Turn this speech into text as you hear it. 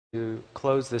to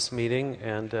close this meeting,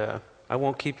 and I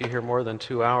won't keep you here more than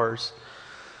 2 hours.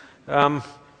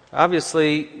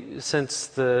 Obviously, since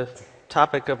the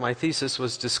topic of my thesis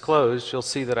was disclosed, you'll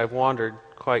see that I've wandered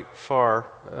quite far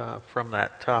from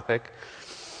that topic.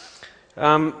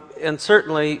 And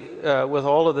certainly, with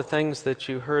all of the things that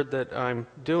you heard that I'm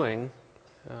doing,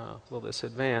 will this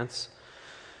advance?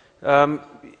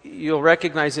 You'll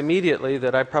recognize immediately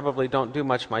that I probably don't do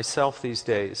much myself these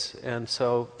days. And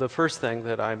so the first thing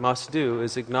that I must do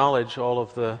is acknowledge all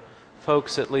of the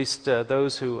folks, at least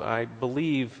those who I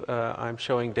believe I'm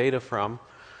showing data from.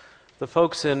 The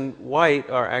folks in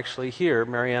white are actually here.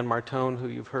 Marianne Martone, who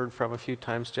you've heard from a few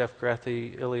times, Jeff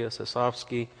Grethy, Ilya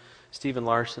Sosovsky, Stephen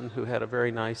Larson, who had a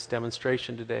very nice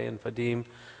demonstration today, and Vadim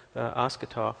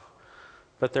Oskatov.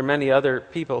 But there are many other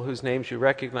people whose names you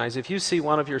recognize. If you see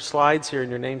one of your slides here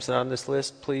and your name's not on this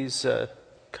list, please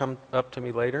come up to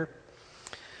me later.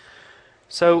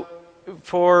 So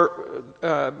for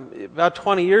about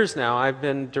 20 years now, I've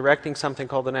been directing something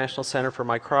called the National Center for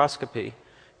Microscopy.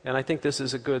 And I think this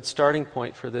is a good starting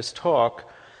point for this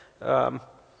talk.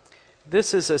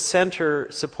 This is a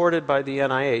center supported by the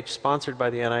NIH, sponsored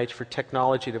by the NIH for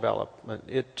technology development.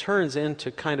 It turns into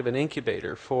kind of an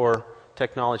incubator for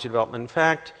technology development. In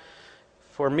fact,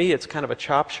 for me, it's kind of a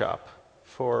chop shop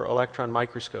for electron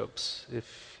microscopes,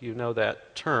 if you know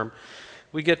that term.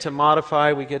 We get to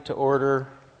modify, we get to order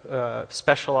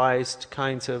specialized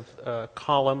kinds of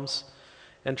columns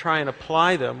and try and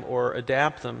apply them or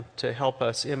adapt them to help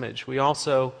us image. We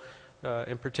also,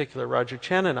 in particular, Roger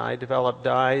Chen and I, developed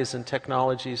dyes and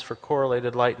technologies for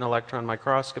correlated light and electron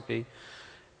microscopy.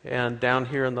 And down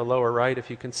here in the lower right, if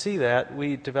you can see that,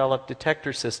 we developed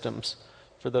detector systems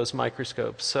for those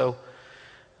microscopes. So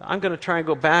I'm going to try and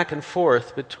go back and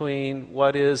forth between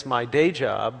what is my day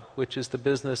job, which is the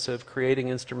business of creating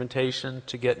instrumentation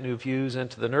to get new views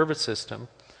into the nervous system,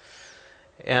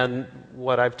 and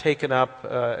what I've taken up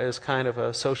as kind of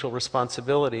a social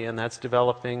responsibility, and that's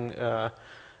developing a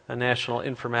national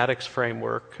informatics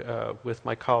framework with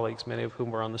my colleagues, many of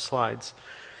whom were on the slides.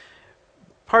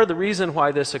 Part of the reason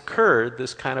why this occurred,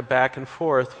 this kind of back and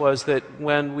forth, was that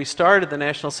when we started the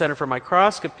National Center for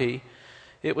Microscopy,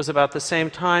 it was about the same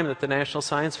time that the National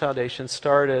Science Foundation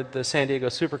started the San Diego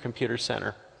Supercomputer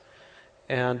Center.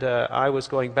 And I was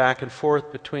going back and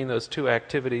forth between those two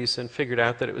activities and figured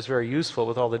out that it was very useful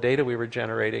with all the data we were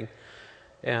generating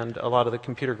and a lot of the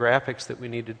computer graphics that we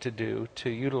needed to do to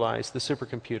utilize the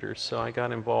supercomputers. So I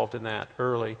got involved in that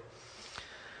early.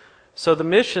 So the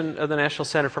mission of the National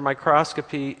Center for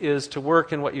Microscopy is to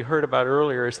work in what you heard about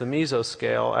earlier as the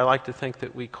mesoscale. I like to think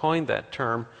that we coined that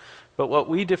term. But what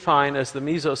we define as the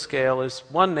mesoscale is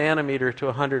 1 nanometer to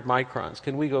 100 microns.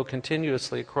 Can we go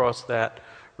continuously across that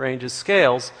range of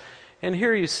scales? And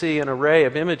here you see an array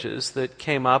of images that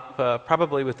came up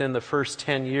probably within the first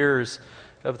 10 years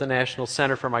of the National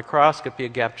Center for Microscopy, a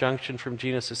gap junction from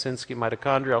Gina Sosinski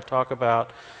mitochondria. I'll talk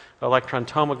about electron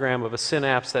tomogram of a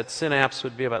synapse. That synapse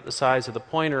would be about the size of the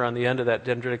pointer on the end of that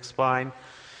dendritic spine.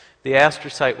 The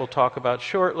astrocyte we'll talk about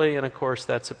shortly, and of course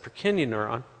that's a Purkinje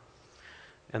neuron,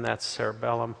 and that's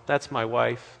cerebellum. That's my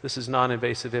wife. This is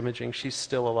non-invasive imaging. She's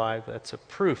still alive. That's a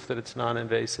proof that it's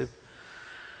non-invasive.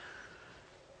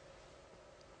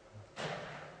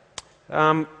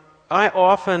 I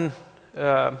often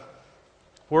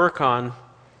work on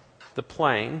the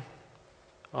plane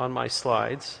on my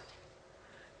slides.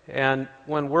 And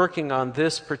when working on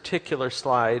this particular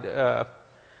slide,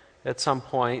 at some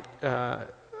point,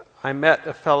 I met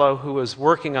a fellow who was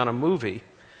working on a movie.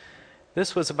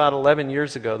 This was about 11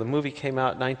 years ago. The movie came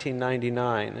out in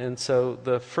 1999. And so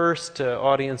the first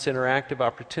audience interactive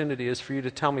opportunity is for you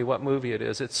to tell me what movie it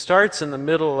is. It starts in the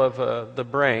middle of the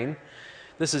brain.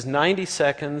 This is 90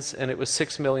 seconds, and it was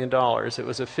 $6 million. It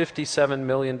was a $57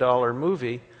 million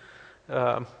movie.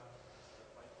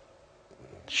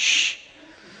 Shh.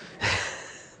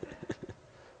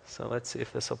 So let's see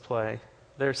if this will play.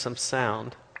 There's some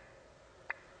sound.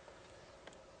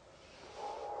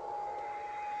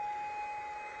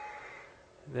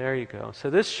 There you go. So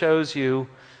this shows you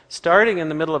starting in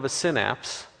the middle of a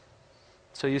synapse.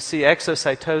 So you see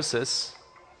exocytosis,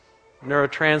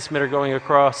 neurotransmitter going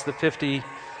across the 50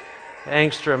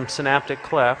 angstrom synaptic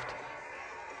cleft.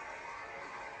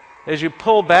 As you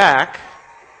pull back,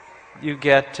 you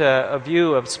get a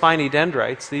view of spiny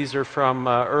dendrites. These are from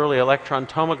early electron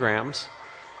tomograms.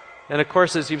 And of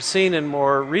course, as you've seen in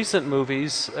more recent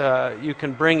movies, you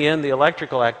can bring in the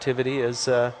electrical activity as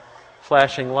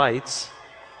flashing lights.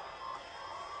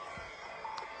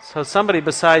 So somebody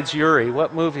besides Yuri,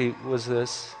 what movie was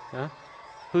this? Huh?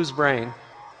 Whose brain?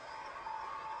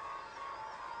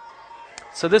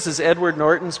 So this is Edward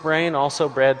Norton's brain, also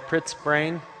Brad Pitt's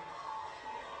brain.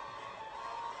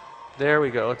 There we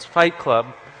go. It's Fight Club.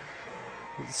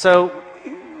 So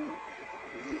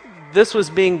this was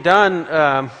being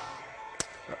done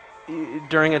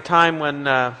during a time when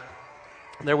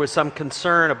there was some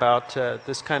concern about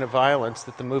this kind of violence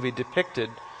that the movie depicted.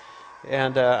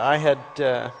 And I had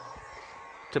to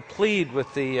plead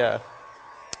with the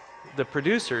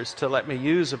producers to let me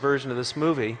use a version of this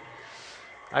movie.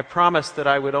 I promised that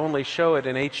I would only show it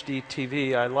in HD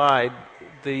TV. I lied.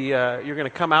 You're going to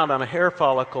come out on a hair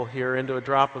follicle here into a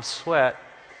drop of sweat,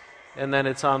 and then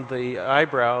it's on the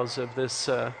eyebrows of this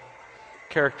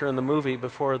character in the movie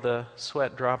before the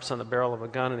sweat drops on the barrel of a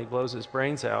gun and he blows his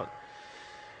brains out.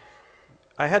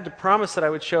 I had to promise that I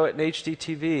would show it in HD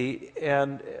TV,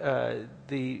 and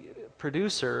the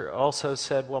producer also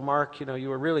said, well, Mark, you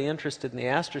were really interested in the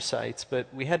astrocytes, but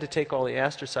we had to take all the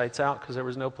astrocytes out because there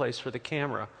was no place for the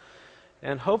camera.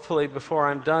 And hopefully, before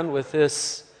I'm done with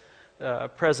this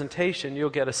presentation,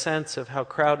 you'll get a sense of how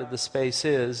crowded the space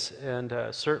is, and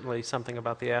certainly something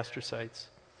about the astrocytes.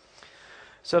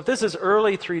 So if this is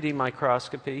early 3D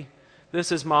microscopy,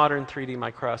 this is modern 3D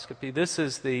microscopy. This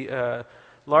is the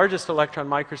largest electron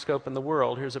microscope in the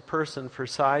world. Here's a person for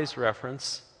size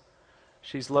reference.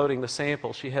 She's loading the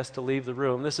sample. She has to leave the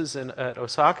room. This is at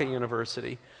Osaka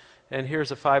University. And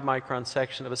here's a 5-micron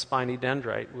section of a spiny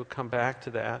dendrite. We'll come back to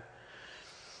that.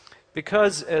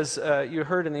 Because, as you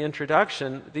heard in the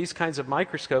introduction, these kinds of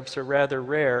microscopes are rather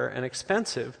rare and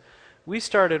expensive, we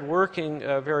started working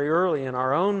very early in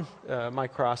our own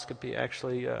microscopy,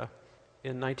 actually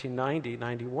in 1990,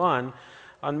 91,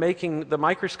 on making the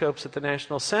microscopes at the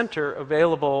National Center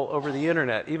available over the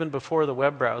internet, even before the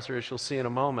web browser, as you'll see in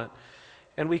a moment.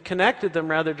 And we connected them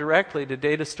rather directly to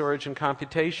data storage and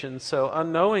computation, so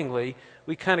unknowingly,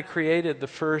 we kind of created the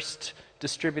first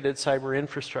distributed cyber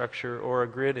infrastructure, or a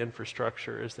grid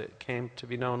infrastructure, as it came to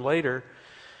be known later.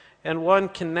 And one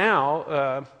can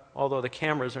now, although the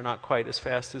cameras are not quite as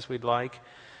fast as we'd like,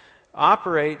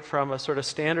 operate from a sort of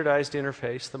standardized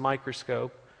interface, the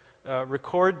microscope,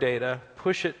 record data,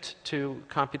 push it to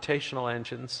computational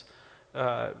engines,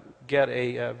 get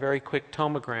a very quick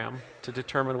tomogram to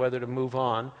determine whether to move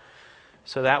on.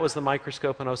 So that was the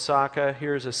microscope in Osaka.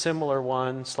 Here's a similar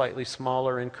one, slightly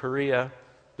smaller, in Korea.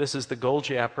 This is the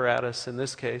Golgi apparatus in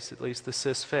this case, at least the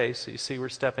CIS face. So you see we're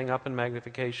stepping up in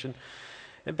magnification.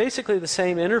 And basically the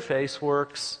same interface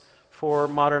works for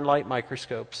modern light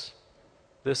microscopes.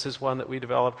 This is one that we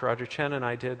developed, Roger Chen and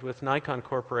I did, with Nikon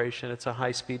Corporation. It's a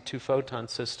high-speed 2-photon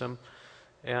system.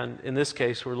 And in this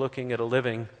case, we're looking at a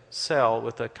living cell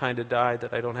with a kind of dye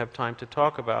that I don't have time to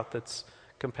talk about that's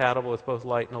compatible with both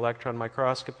light and electron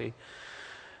microscopy.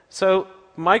 So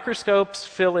microscopes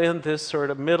fill in this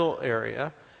sort of middle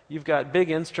area. You've got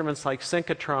big instruments like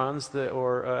synchrotrons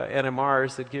or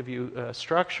NMRs that give you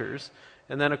structures.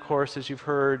 And then, of course, as you've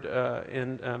heard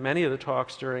in many of the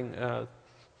talks during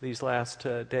these last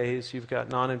days, you've got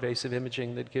non-invasive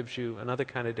imaging that gives you another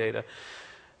kind of data.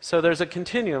 So there's a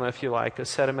continuum, if you like, a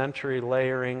sedimentary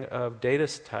layering of data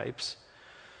types.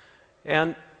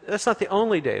 And that's not the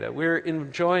only data. We're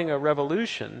enjoying a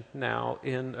revolution now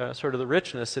in sort of the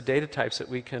richness of data types that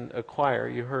we can acquire.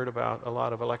 You heard about a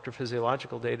lot of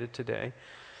electrophysiological data today.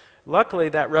 Luckily,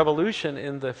 that revolution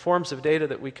in the forms of data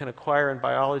that we can acquire in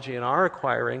biology and are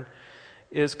acquiring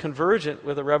is convergent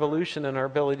with a revolution in our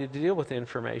ability to deal with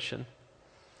information.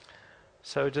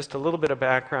 So just a little bit of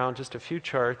background, just a few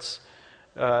charts.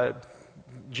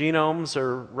 Genomes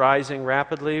are rising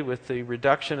rapidly with the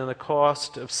reduction in the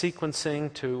cost of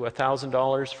sequencing to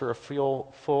 $1,000 for a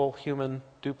full human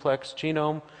duplex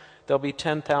genome. There'll be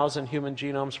 10,000 human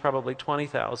genomes, probably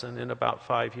 20,000 in about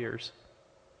 5 years.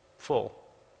 Full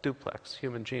duplex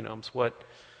human genomes.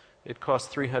 It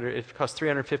costs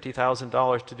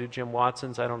 $350,000 to do Jim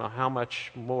Watson's. I don't know how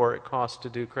much more it costs to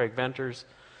do Craig Venter's,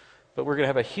 but we're going to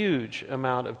have a huge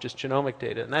amount of just genomic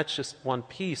data, and that's just one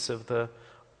piece of the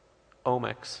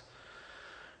omics.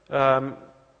 The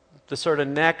sort of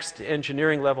next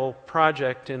engineering level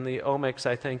project in the omics,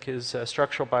 I think, is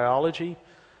structural biology.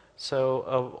 So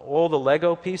of all the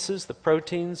Lego pieces, the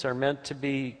proteins are meant to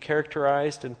be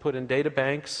characterized and put in data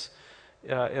banks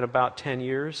in about 10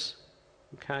 years.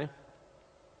 Okay.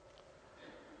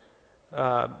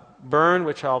 Bern,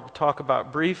 which I'll talk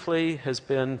about briefly, has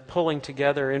been pulling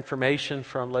together information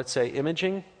from, let's say,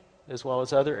 imaging, as well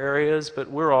as other areas,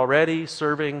 but we're already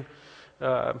serving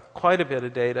quite a bit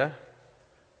of data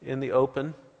in the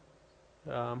open.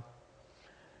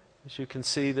 As you can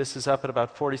see, this is up at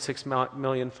about 46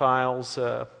 million files,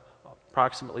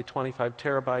 approximately 25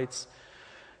 terabytes.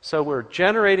 So we're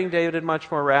generating data much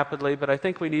more rapidly, but I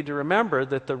think we need to remember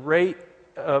that the rate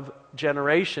of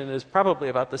generation is probably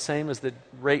about the same as the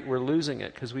rate we're losing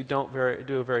it, because we don't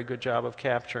do a very good job of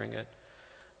capturing it.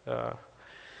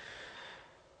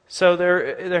 So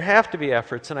there have to be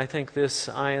efforts, and I think this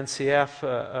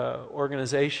INCF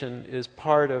organization is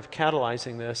part of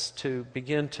catalyzing this to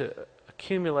begin to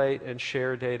accumulate and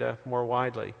share data more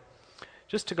widely.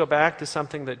 Just to go back to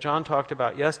something that John talked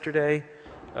about yesterday,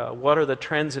 what are the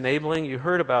trends enabling? You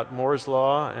heard about Moore's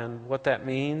Law and what that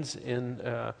means in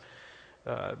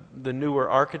the newer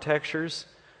architectures.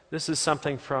 This is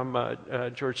something from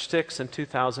George Stix in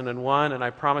 2001, and I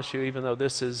promise you, even though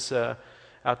this is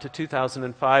out to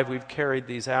 2005, we've carried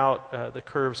these out. The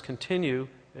curves continue,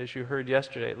 as you heard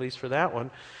yesterday, at least for that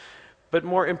one. But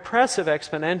more impressive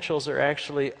exponentials are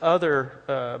actually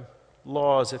other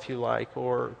laws, if you like,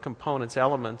 or components,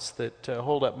 elements that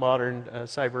hold up modern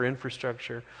cyber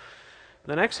infrastructure.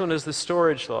 The next one is the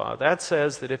storage law. That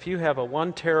says that if you have a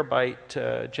 1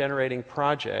 terabyte generating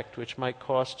project, which might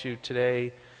cost you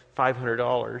today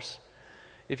 $500,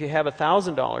 if you have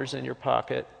 $1,000 in your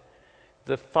pocket,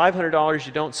 the $500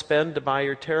 you don't spend to buy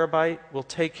your terabyte will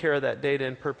take care of that data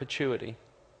in perpetuity,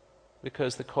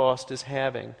 because the cost is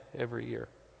halving every year.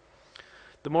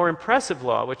 The more impressive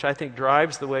law, which I think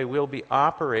drives the way we'll be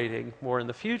operating more in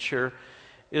the future,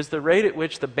 is the rate at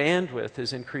which the bandwidth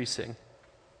is increasing.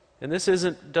 And this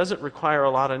doesn't require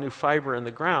a lot of new fiber in the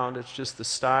ground, it's just the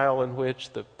style in which,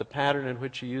 the pattern in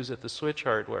which you use it, the switch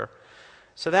hardware.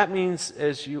 So that means,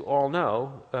 as you all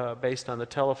know, based on the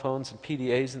telephones and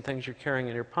PDAs and things you're carrying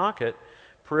in your pocket,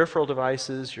 peripheral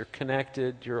devices, you're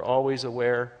connected, you're always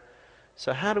aware.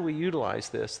 So how do we utilize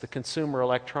this, the consumer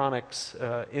electronics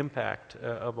impact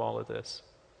of all of this?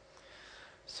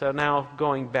 So now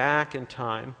going back in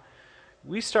time,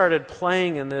 we started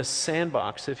playing in this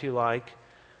sandbox, if you like,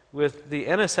 with the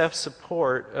NSF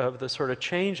support of the sort of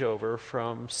changeover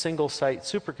from single-site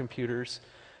supercomputers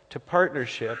to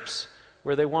partnerships,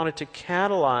 where they wanted to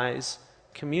catalyze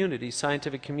communities,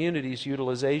 scientific communities'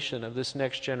 utilization of this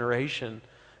next generation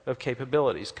of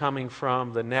capabilities, coming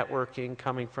from the networking,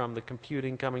 coming from the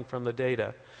computing, coming from the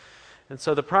data. And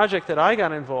so the project that I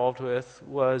got involved with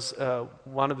was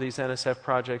one of these NSF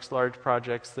projects, large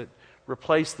projects that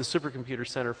replaced the Supercomputer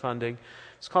Center funding.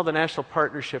 It's called the National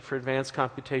Partnership for Advanced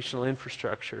Computational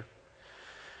Infrastructure.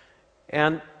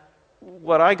 And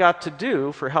what I got to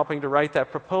do for helping to write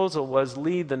that proposal was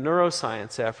lead the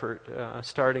neuroscience effort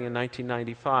starting in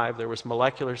 1995. There was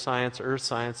molecular science, earth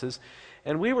sciences,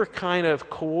 and we were kind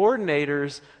of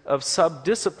coordinators of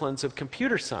sub-disciplines of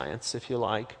computer science, if you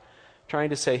like, trying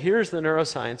to say, here's the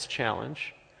neuroscience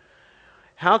challenge.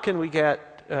 How can we get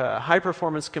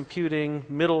high-performance computing,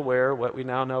 middleware, what we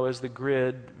now know as the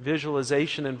grid,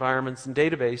 visualization environments and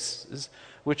databases,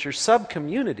 which are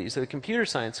sub-communities of the computer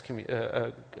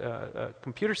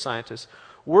scientists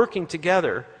working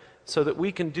together so that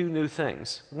we can do new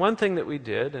things. One thing that we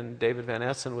did, and David Van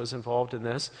Essen was involved in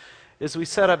this, is we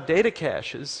set up data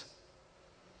caches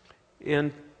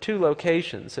in 2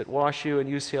 locations, at WashU and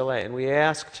UCLA, and we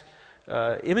asked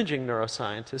imaging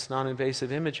neuroscientists,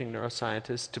 non-invasive imaging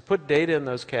neuroscientists, to put data in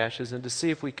those caches and to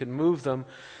see if we could move them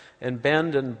and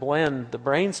bend and blend the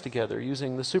brains together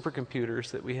using the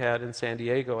supercomputers that we had in San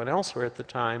Diego and elsewhere at the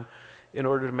time in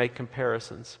order to make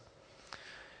comparisons.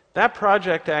 That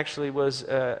project actually was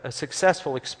a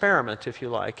successful experiment, if you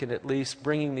like, in at least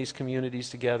bringing these communities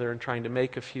together and trying to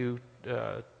make a few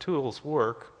tools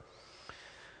work.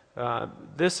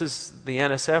 This is the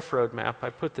NSF roadmap.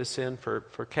 I put this in for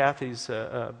Kathy's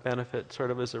benefit, sort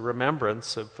of as a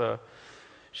remembrance of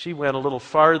she went a little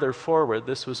farther forward.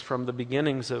 This was from the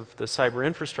beginnings of the cyber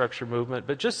infrastructure movement,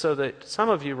 but just so that some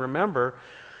of you remember,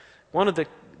 one of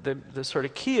the sort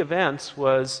of key events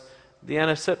was the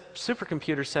NSF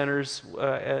supercomputer centers,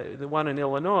 the one in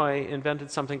Illinois,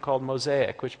 invented something called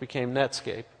Mosaic, which became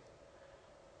Netscape,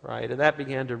 right? And that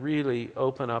began to really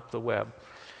open up the web.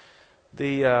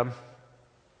 The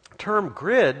term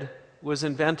grid was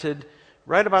invented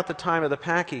right about the time of the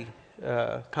Paki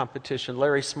competition.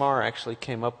 Larry Smarr actually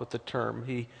came up with the term.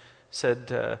 He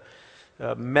said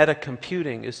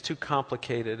meta-computing is too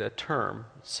complicated a term,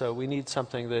 so we need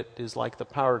something that is like the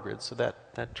power grid, so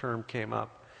that term came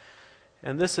up.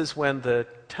 And this is when the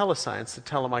telescience, the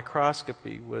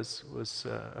telemicroscopy, was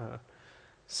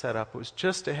set up. It was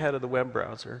just ahead of the web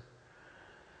browser.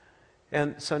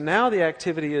 And so now the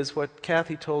activity is what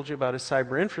Kathy told you about as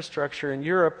cyber infrastructure. In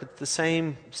Europe, it's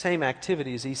the same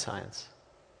activity as e-science.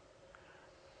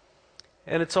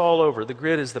 And it's all over. The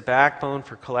grid is the backbone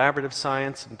for collaborative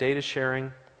science and data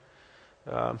sharing.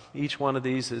 Each one of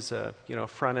these is a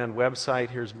front-end website.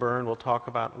 Here's Bern, we'll talk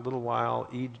about in a little while.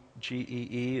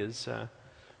 EGEE is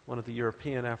one of the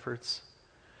European efforts.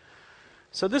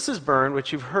 So this is burn,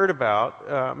 which you've heard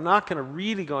about. I'm not going to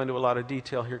really go into a lot of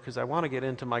detail here because I want to get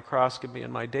into microscopy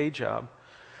and my day job.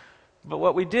 But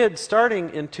what we did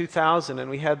starting in 2000, and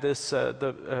we had this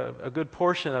a good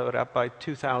portion of it up by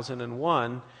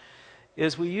 2001,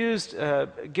 is we used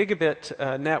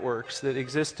gigabit networks that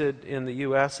existed in the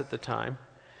US at the time,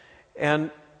 and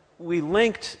we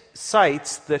linked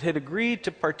sites that had agreed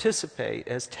to participate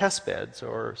as test beds,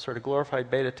 or sort of glorified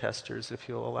beta testers, if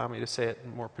you'll allow me to say it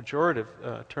in more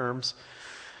pejorative terms,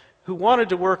 who wanted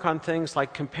to work on things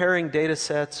like comparing data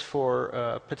sets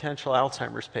for potential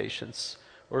Alzheimer's patients,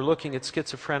 or looking at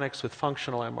schizophrenics with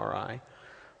functional MRI,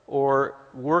 or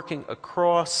working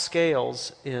across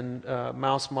scales in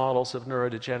mouse models of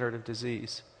neurodegenerative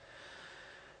disease.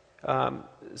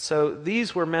 So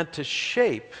these were meant to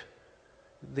shape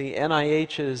the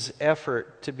NIH's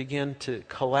effort to begin to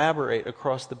collaborate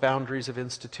across the boundaries of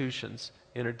institutions,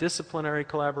 interdisciplinary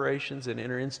collaborations and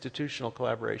interinstitutional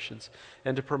collaborations,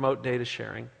 and to promote data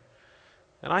sharing.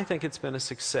 And I think it's been a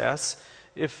success,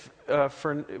 if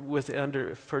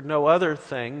for no other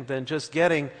thing than just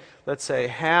getting, let's say,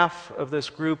 half of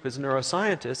this group as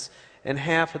neuroscientists and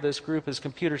half of this group as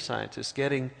computer scientists,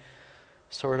 getting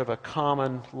sort of a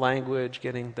common language,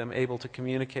 getting them able to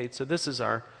communicate. So this is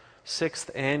our 6th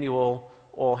annual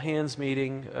all-hands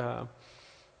meeting.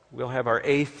 We'll have our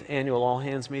 8th annual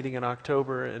all-hands meeting in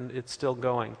October, and it's still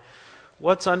going.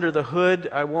 What's under the hood,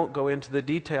 I won't go into the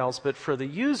details, but for the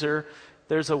user,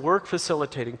 there's a work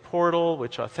facilitating portal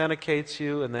which authenticates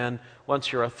you, and then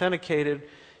once you're authenticated,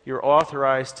 you're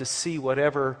authorized to see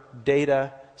whatever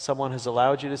data someone has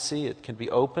allowed you to see. It can be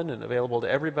open and available to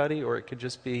everybody, or it could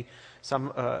just be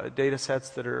some data sets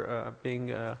that are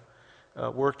being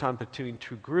worked on between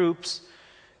two groups.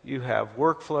 You have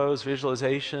workflows,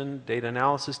 visualization, data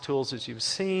analysis tools, as you've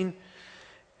seen.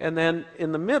 And then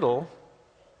in the middle,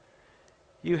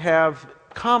 you have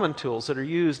common tools that are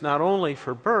used not only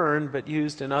for burn, but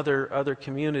used in other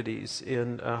communities,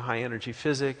 in high-energy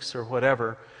physics or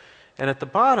whatever. And at the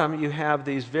bottom, you have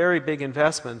these very big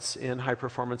investments in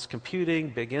high-performance computing,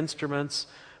 big instruments,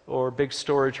 or big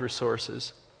storage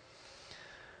resources.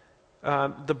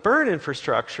 The burn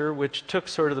infrastructure, which took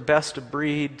sort of the best of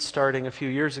breed starting a few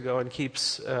years ago and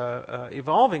keeps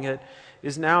evolving it,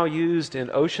 is now used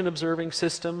in ocean observing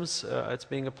systems. It's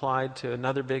being applied to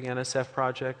another big NSF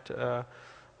project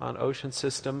on ocean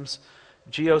systems.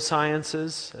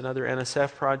 Geosciences, another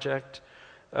NSF project.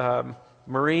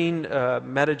 Marine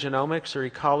metagenomics or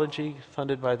ecology,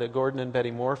 funded by the Gordon and Betty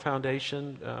Moore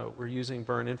Foundation. We're using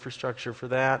burn infrastructure for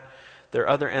that. There are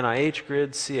other NIH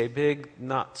grids, CA-BIG,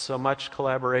 not so much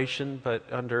collaboration, but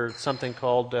under something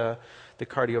called the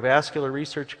Cardiovascular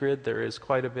Research Grid, there is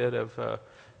quite a bit of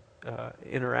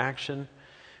interaction.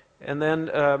 And then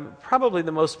probably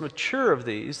the most mature of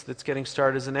these that's getting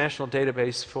started is a national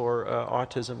database for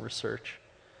autism research.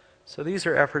 So these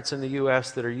are efforts in the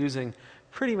US that are using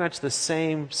pretty much the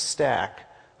same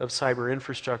stack of cyber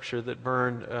infrastructure that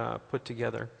Burn put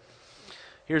together.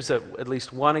 Here's at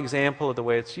least one example of the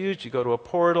way it's used. You go to a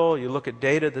portal, you look at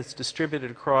data that's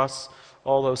distributed across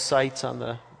all those sites on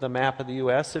the map of the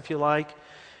US, if you like,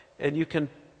 and you can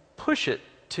push it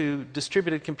to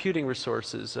distributed computing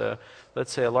resources.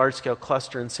 Let's say a large-scale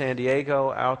cluster in San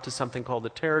Diego out to something called the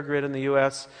TerraGrid in the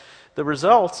US. The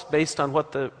results, based on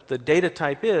what the data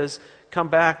type is, come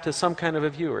back to some kind of a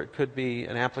viewer. It could be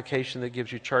an application that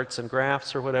gives you charts and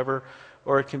graphs or whatever,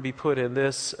 or it can be put in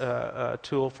this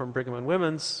tool from Brigham and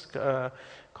Women's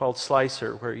called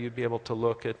Slicer, where you'd be able to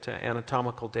look at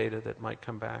anatomical data that might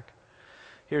come back.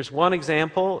 Here's one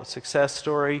example, a success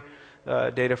story,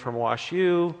 data from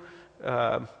WashU,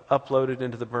 uploaded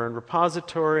into the Burn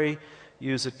repository,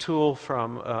 use a tool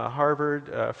from Harvard,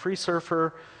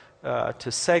 FreeSurfer,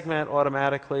 to segment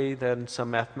automatically, then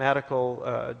some mathematical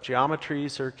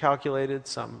geometries are calculated,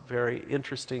 some very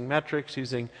interesting metrics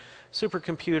using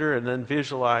supercomputer, and then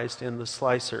visualized in the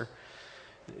slicer.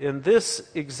 In this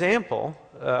example,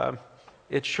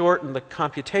 it shortened the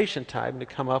computation time to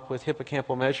come up with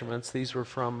hippocampal measurements. These were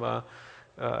from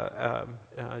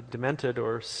demented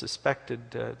or suspected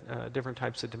different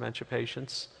types of dementia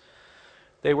patients.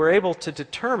 They were able to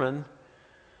determine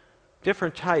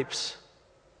different types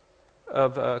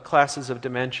of classes of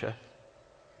dementia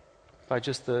by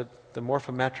just the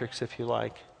morphometrics, if you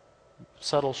like,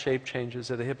 subtle shape changes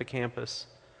of the hippocampus.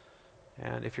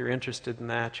 And if you're interested in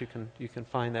that, you can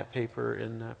find that paper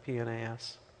in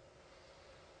PNAS.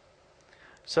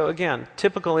 So again,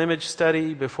 typical image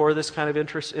study before this kind of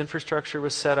infrastructure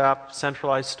was set up,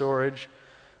 centralized storage,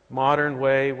 modern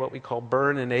way, what we call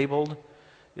burn-enabled.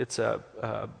 It's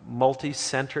a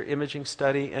multi-center imaging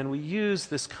study, and we use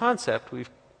this concept we've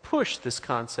pushed this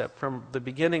concept from the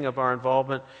beginning of our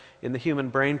involvement in the Human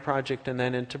Brain Project and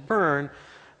then into Bern.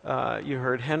 You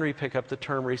heard Henry pick up the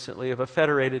term recently of a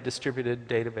federated distributed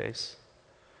database.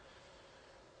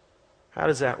 How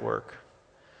does that work?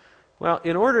 Well,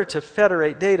 in order to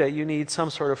federate data, you need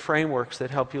some sort of frameworks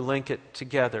that help you link it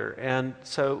together. And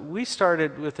so we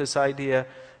started with this idea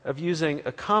of using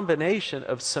a combination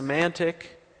of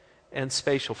semantic and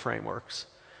spatial frameworks.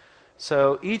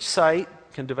 So each site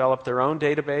can develop their own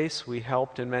database. We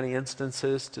helped in many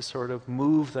instances to sort of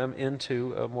move them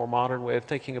into a more modern way of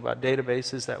thinking about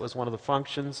databases. That was one of the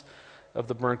functions of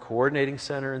the Bern Coordinating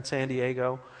Center in San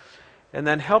Diego. And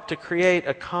then help to create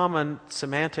a common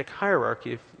semantic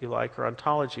hierarchy, if you like, or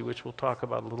ontology, which we'll talk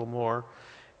about a little more.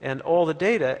 And all the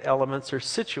data elements are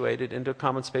situated into a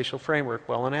common spatial framework,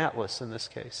 well, an atlas in this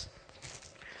case.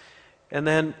 And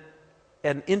then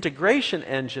an integration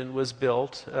engine was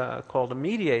built called a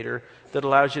mediator that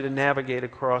allows you to navigate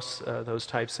across those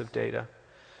types of data.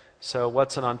 So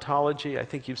what's an ontology? I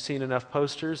think you've seen enough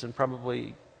posters, and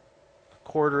probably a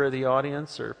quarter of the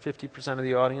audience or 50% of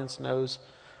the audience knows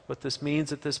what this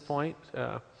means at this point.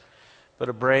 But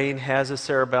a brain has a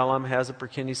cerebellum, has a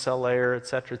Purkinje cell layer,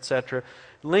 etc.,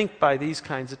 linked by these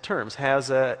kinds of terms: has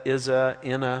a, is a,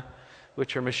 in a,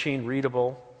 which are machine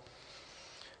readable.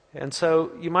 And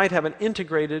so you might have an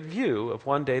integrated view of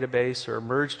one database or a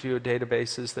merged view of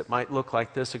databases that might look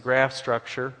like this, a graph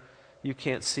structure. You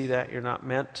can't see that, you're not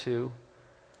meant to.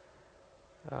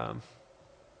 But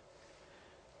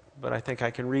I think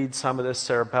I can read some of this.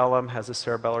 Cerebellum has a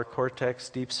cerebellar cortex,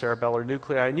 deep cerebellar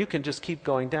nuclei, and you can just keep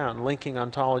going down, linking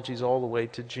ontologies all the way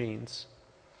to genes.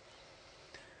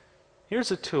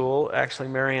 Here's a tool, actually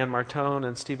Marianne Martone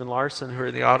and Stephen Larson, who are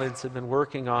in the audience, have been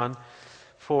working on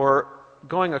for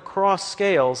going across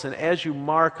scales. And as you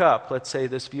mark up, let's say,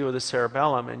 this view of the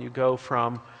cerebellum, and you go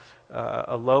from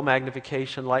a low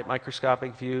magnification light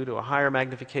microscopic view to a higher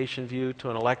magnification view to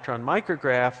an electron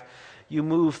micrograph, you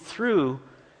move through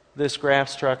this graph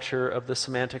structure of the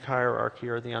semantic hierarchy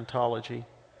or the ontology.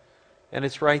 And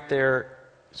it's right there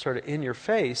sort of in your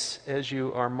face as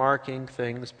you are marking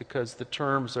things, because the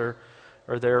terms are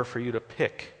there for you to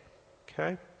pick.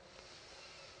 Okay?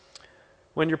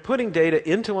 When you're putting data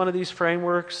into one of these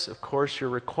frameworks, of course, you're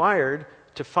required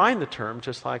to find the term,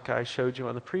 just like I showed you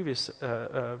on the previous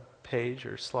page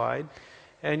or slide.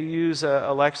 And you use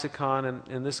a lexicon, and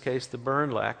in this case, the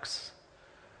Bern Lex,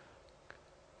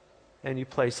 and you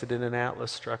place it in an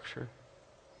atlas structure.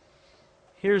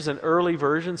 Here's an early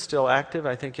version, still active.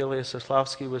 I think Ilya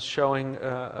Soslavsky was showing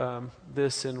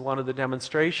this in one of the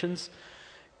demonstrations.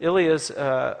 Ilya's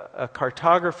a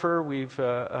cartographer. We've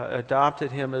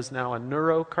adopted him as now a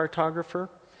neurocartographer.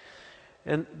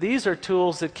 And these are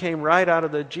tools that came right out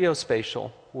of the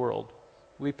geospatial world.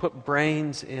 We put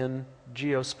brains in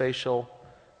geospatial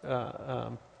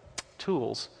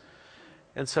tools.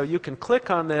 And so you can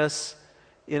click on this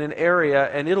in an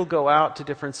area, and it'll go out to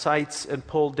different sites and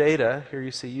pull data. Here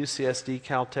you see UCSD,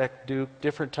 Caltech, Duke,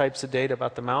 different types of data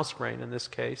about the mouse brain in this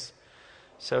case.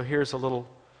 So here's a little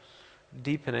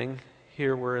deepening.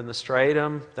 Here we're in the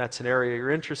striatum. That's an area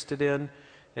you're interested in.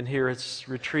 And here it's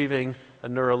retrieving a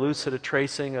neurolucid, a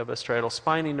tracing of a striatal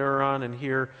spiny neuron. And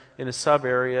here in a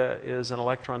sub-area is an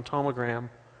electron tomogram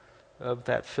of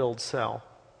that filled cell.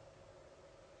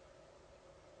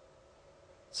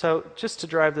 So just to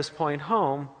drive this point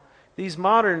home, these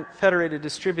modern federated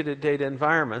distributed data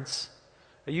environments,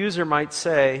 a user might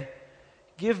say,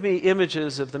 give me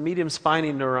images of the medium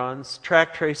spiny neurons,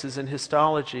 track traces and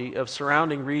histology of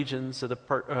surrounding regions of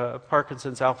the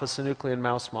Parkinson's alpha-synuclein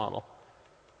mouse model.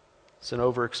 It's an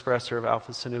overexpressor of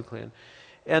alpha-synuclein.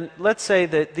 And let's say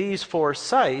that these four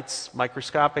sites,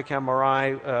 microscopic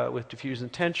MRI with diffusion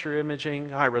tensor imaging,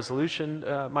 high-resolution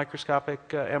microscopic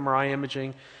MRI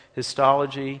imaging,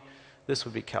 histology, this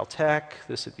would be Caltech,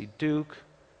 this would be Duke,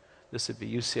 this would be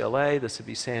UCLA, this would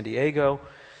be San Diego.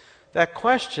 That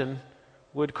question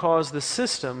would cause the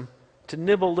system to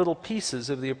nibble little pieces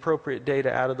of the appropriate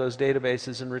data out of those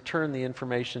databases and return the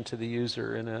information to the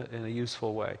user in a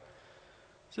useful way.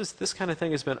 This kind of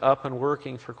thing has been up and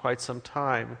working for quite some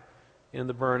time in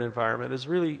the Bern environment. It's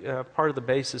really part of the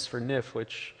basis for NIF,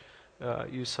 which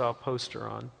you saw a poster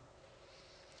on.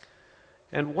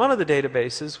 And one of the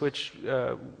databases which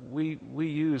we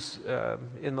use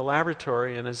in the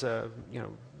laboratory and as a,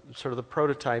 sort of the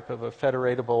prototype of a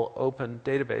federatable open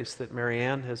database that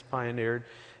Marianne has pioneered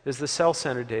is the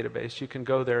cell-centered database. You can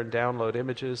go there and download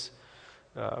images,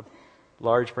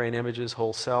 large brain images,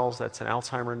 whole cells. That's an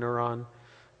Alzheimer neuron,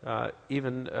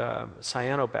 even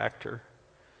cyanobacter.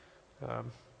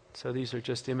 So these are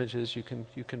just images you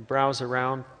can browse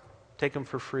around, take them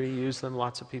for free, use them.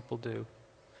 Lots of people do.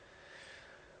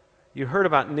 You heard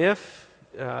about NIF.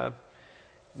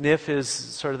 NIF is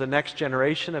sort of the next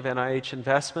generation of NIH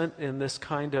investment in this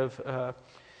kind of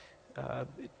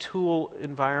tool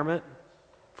environment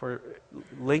for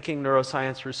linking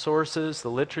neuroscience resources, the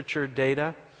literature,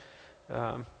 data.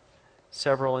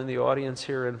 Several in the audience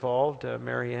here involved.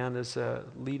 Marianne is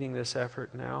leading this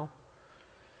effort now.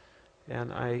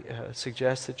 And I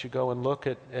suggest that you go and look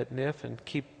at NIF and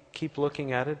keep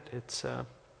looking at it. It's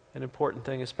an important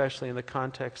thing, especially in the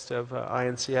context of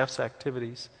INCF's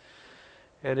activities.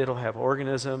 And it'll have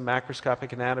organism,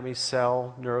 macroscopic anatomy,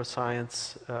 cell,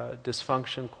 neuroscience,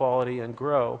 dysfunction, quality, and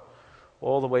grow,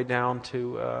 all the way down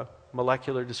to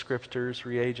molecular descriptors,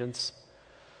 reagents.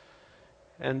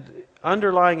 And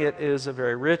underlying it is a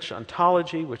very rich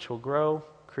ontology, which will grow,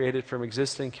 created from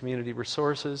existing community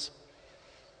resources.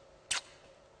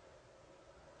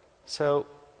 So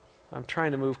I'm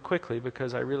trying to move quickly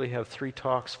because I really have 3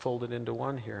 talks folded into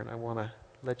one here, and I want to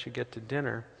let you get to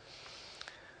dinner.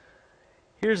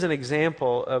 Here's an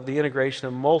example of the integration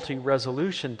of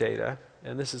multi-resolution data,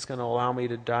 and this is going to allow me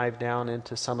to dive down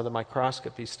into some of the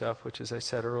microscopy stuff, which, as I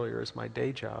said earlier, is my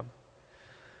day job.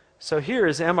 So here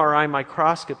is MRI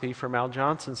microscopy from Al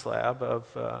Johnson's lab of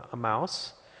a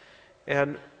mouse,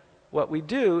 and what we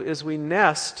do is we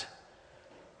nest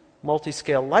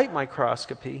multiscale light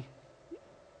microscopy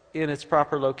in its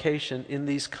proper location in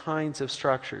these kinds of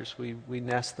structures. We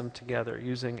nest them together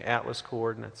using atlas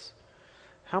coordinates.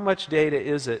 How much data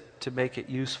is it to make it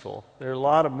useful? There are a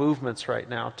lot of movements right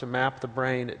now to map the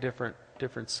brain at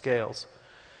different scales.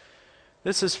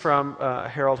 This is from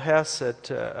Harold Hess at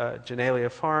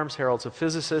Genelia Farms. Harold's a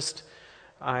physicist.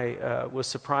 I was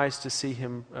surprised to see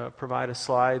him provide a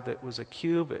slide that was a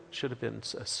cube. It should have been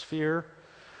a sphere.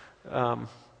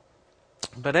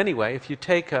 But anyway, if you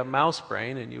take a mouse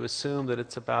brain and you assume that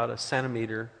it's about a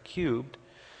centimeter cubed,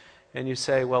 and you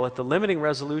say, well, at the limiting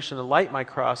resolution of light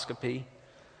microscopy,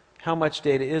 how much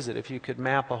data is it? If you could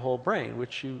map a whole brain,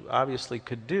 which you obviously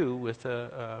could do with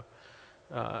an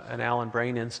Allen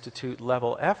Brain Institute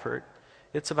level effort,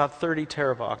 it's about 30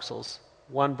 teravoxels.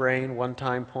 One brain, one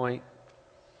time point.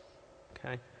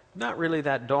 Okay, not really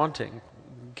that daunting,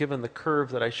 given the curve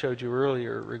that I showed you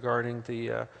earlier regarding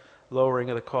the lowering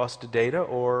of the cost of data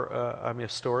or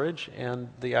of storage, and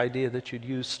the idea that you'd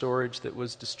use storage that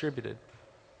was distributed.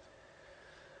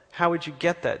 How would you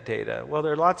get that data? Well,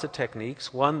 there are lots of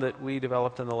techniques. One that we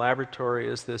developed in the laboratory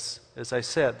is this, as I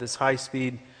said, this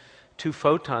high-speed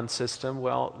 2-photon system.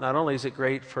 Well, not only is it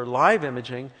great for live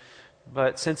imaging,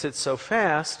 but since it's so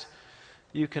fast,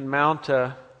 you can mount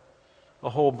a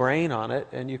whole brain on it,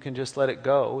 and you can just let it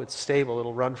go. It's stable.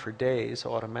 It'll run for days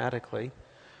automatically,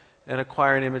 and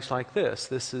acquire an image like this.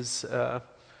 This is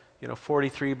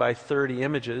 43 by 30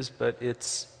 images, but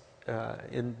it's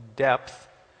in depth,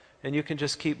 and you can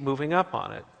just keep moving up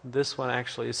on it. This one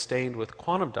actually is stained with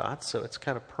quantum dots, so it's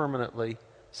kind of permanently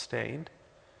stained.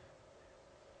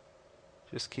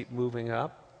 Just keep moving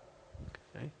up.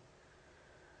 Okay.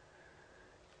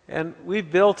 And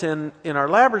we've built in our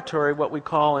laboratory what we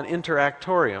call an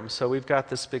interactorium. So we've got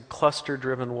this big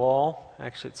cluster-driven wall.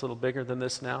 Actually, it's a little bigger than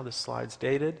this now. This slide's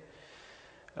dated.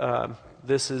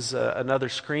 This is another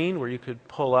screen where you could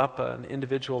pull up an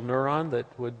individual neuron that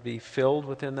would be filled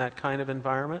within that kind of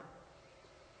environment.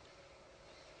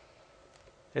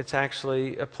 It's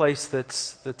actually a place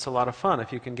that's a lot of fun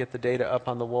if you can get the data up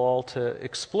on the wall to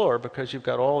explore, because you've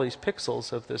got all these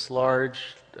pixels of this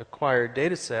large acquired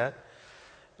data set,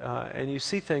 and you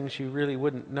see things you really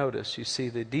wouldn't notice. You see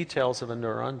the details of a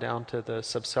neuron down to the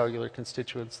subcellular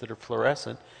constituents that are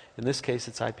fluorescent. In this case,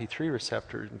 it's IP3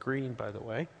 receptor in green, by the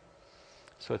way.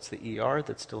 So it's the ER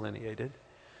that's delineated.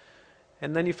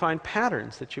 And then you find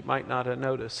patterns that you might not have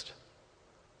noticed.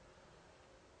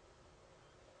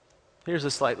 Here's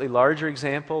a slightly larger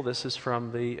example. This is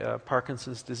from the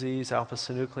Parkinson's disease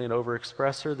alpha-synuclein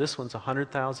overexpressor. This one's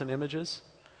 100,000 images.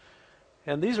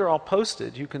 And these are all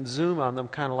posted. You can zoom on them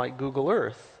kind of like Google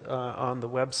Earth on the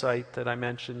website that I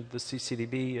mentioned, the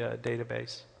CCDB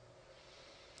database.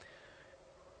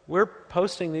 We're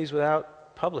posting these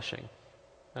without publishing.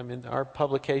 I mean, our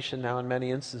publication now in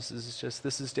many instances is just,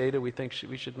 this is data we think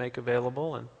we should make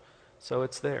available, and so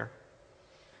it's there.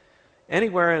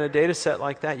 Anywhere in a data set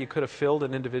like that, you could have filled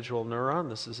an individual neuron.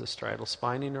 This is a striatal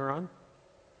spiny neuron.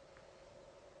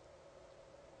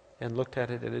 And looked at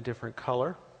it in a different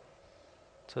color.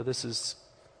 So this is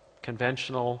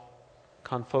conventional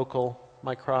confocal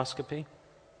microscopy.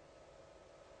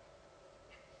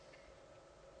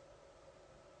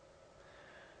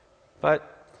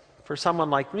 But for someone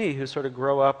like me who sort of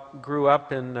grew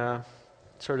up in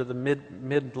sort of the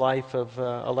midlife of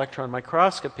electron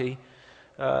microscopy,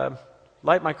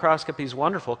 Light microscopy is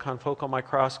wonderful. Confocal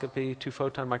microscopy,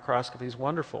 two-photon microscopy is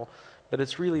wonderful. But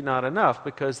it's really not enough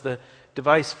because the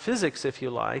device physics, if you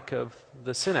like, of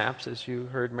the synapse, as you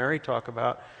heard Mary talk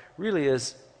about, really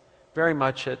is very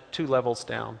much at 2 levels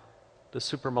down. The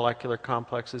supramolecular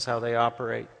complex is how they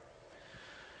operate.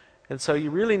 And so you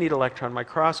really need electron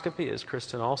microscopy, as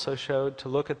Kristen also showed, to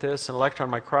look at this. And electron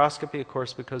microscopy, of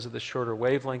course, because of the shorter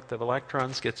wavelength of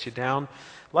electrons, gets you down.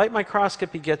 Light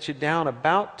microscopy gets you down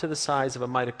about to the size of a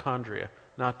mitochondria,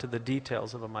 not to the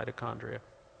details of a mitochondria.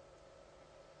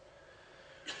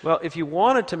 Well, if you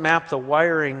wanted to map the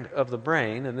wiring of the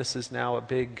brain, and this is now a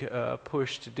big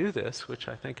push to do this, which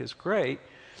I think is great,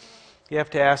 you have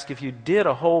to ask, if you did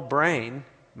a whole brain,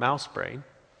 mouse brain,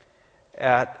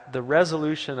 at the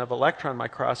resolution of electron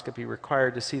microscopy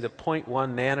required to see the 0.1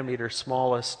 nanometer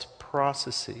smallest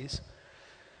processes,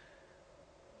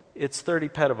 it's 30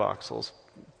 petavoxels.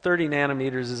 30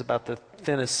 nanometers is about the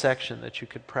thinnest section that you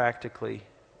could practically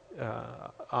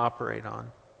operate on.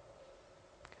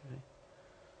 Okay.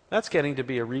 That's getting to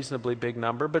be a reasonably big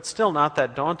number, but still not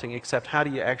that daunting, except how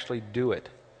do you actually do it?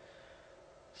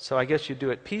 So I guess you do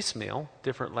it piecemeal.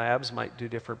 Different labs might do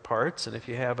different parts, and if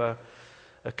you have a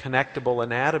connectable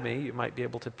anatomy, you might be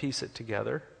able to piece it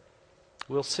together.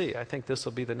 We'll see. I think this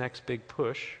will be the next big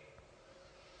push.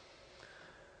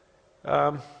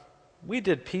 We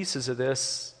did pieces of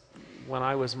this when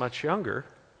I was much younger.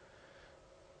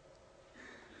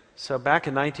 So back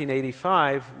in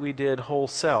 1985, we did whole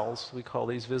cells. We call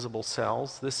these visible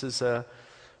cells. This is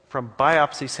from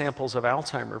biopsy samples of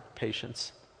Alzheimer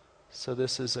patients. So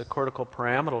this is a cortical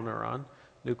pyramidal neuron.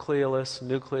 Nucleolus,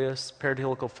 nucleus,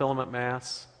 peridihelical filament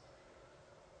mass.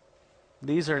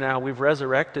 These are now, we've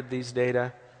resurrected these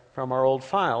data from our old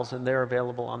files, and they're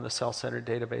available on the cell-centered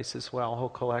database as well, a whole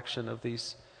collection of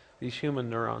these human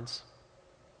neurons.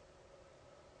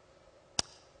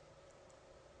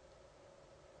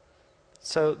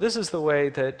 So this is the way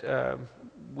that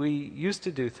we used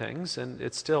to do things, and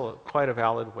it's still quite a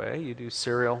valid way. You do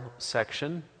serial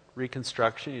section,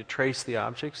 reconstruction, you trace the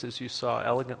objects as you saw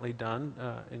elegantly done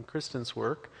in Kristen's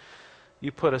work.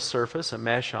 You put a surface, a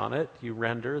mesh on it, you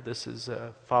render. This is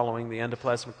following the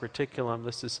endoplasmic reticulum.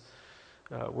 This is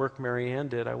work Mary Ann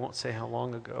did, I won't say how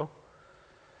long ago.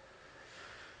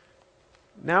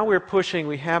 Now we're pushing,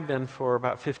 we have been for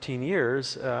about 15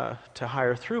 years, to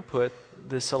higher throughput,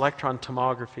 this electron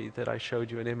tomography that I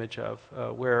showed you an image of,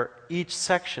 where each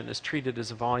section is treated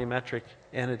as a volumetric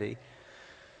entity.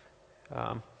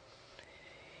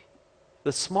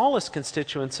 The smallest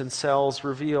constituents in cells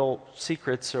reveal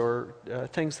secrets or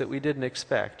things that we didn't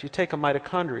expect. You take a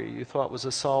mitochondria you thought was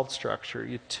a solved structure.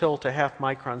 You tilt a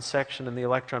half-micron section in the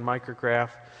electron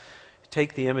micrograph,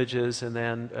 take the images, and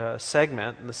then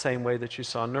segment in the same way that you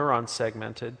saw neurons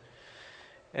segmented.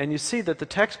 And you see that the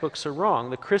textbooks are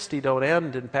wrong. The cristae don't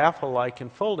end in baffle-like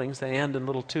enfoldings. They end in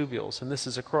little tubules, and this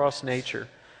is across nature.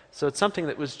 So it's something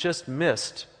that was just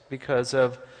missed because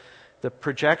of the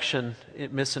projection,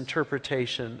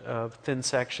 misinterpretation of thin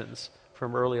sections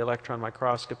from early electron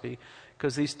microscopy,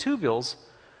 because these tubules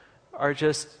are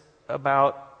just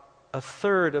about a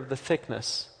third of the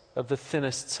thickness of the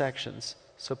thinnest sections.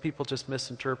 So people just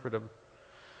misinterpreted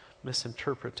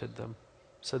them.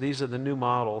 So these are the new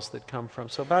models that come from.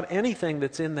 So about anything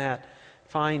that's in that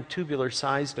fine tubular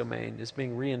size domain is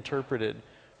being reinterpreted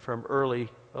from early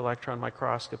electron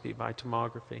microscopy by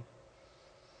tomography.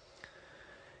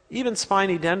 Even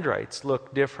spiny dendrites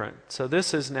look different. So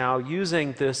this is now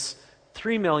using this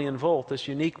 3 million volt, this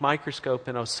unique microscope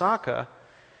in Osaka,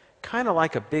 kind of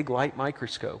like a big light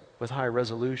microscope with high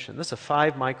resolution. This is a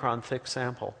 5 micron thick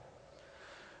sample.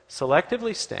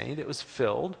 Selectively stained, it was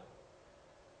filled.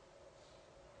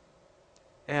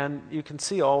 And you can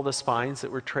see all the spines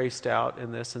that were traced out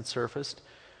in this and surfaced.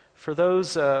 For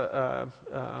those computational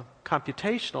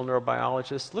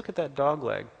neurobiologists, look at that dog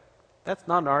leg. That's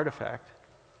not an artifact.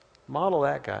 Model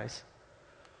that, guys.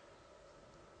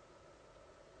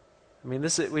 I mean,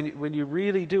 this is, when you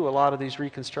really do a lot of these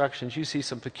reconstructions, you see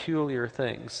some peculiar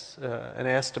things,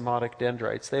 anastomotic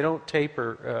dendrites. They don't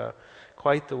taper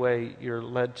quite the way you're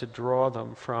led to draw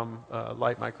them from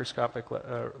light microscopic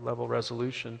level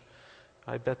resolution.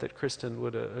 I bet that Kristen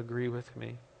would agree with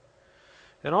me.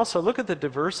 And also, look at the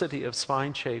diversity of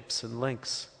spine shapes and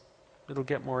links. It'll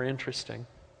get more interesting.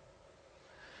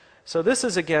 So this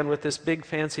is, again, with this big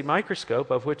fancy microscope,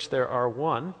 of which there are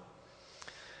one.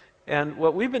 And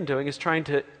what we've been doing is trying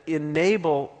to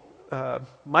enable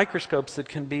microscopes that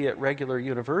can be at regular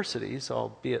universities,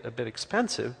 albeit a bit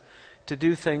expensive, to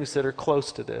do things that are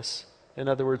close to this. In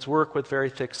other words, work with very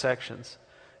thick sections.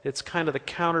 It's kind of the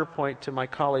counterpoint to my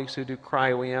colleagues who do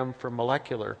cryo-EM for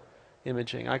molecular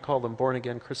imaging. I call them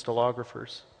born-again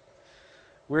crystallographers.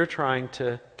 We're trying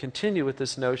to continue with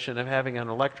this notion of having an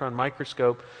electron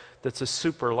microscope that's a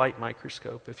super light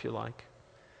microscope, if you like.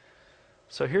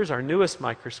 So here's our newest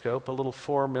microscope, a little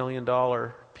 $4 million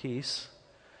piece.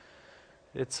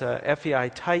 It's a FEI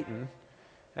Titan.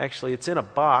 Actually, it's in a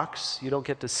box. You don't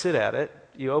get to sit at it.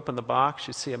 You open the box,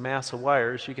 you see a mass of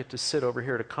wires. You get to sit over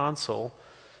here at a console.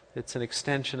 It's an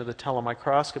extension of the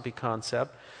telemicroscopy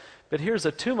concept. But here's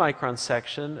a 2-micron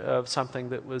section of something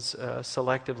that was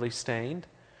selectively stained.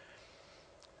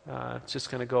 It's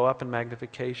just going to go up in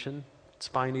magnification,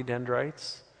 spiny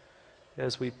dendrites.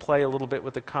 As we play a little bit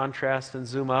with the contrast and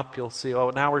zoom up, you'll see, oh,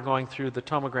 now we're going through the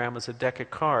tomogram as a deck of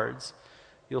cards.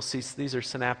 You'll see these are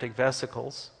synaptic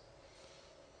vesicles.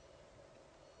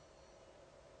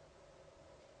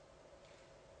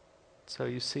 So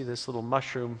you see this little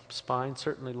mushroom spine,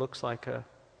 certainly looks like a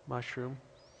mushroom.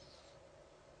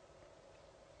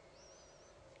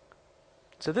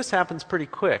 So this happens pretty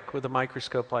quick with a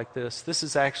microscope like this. This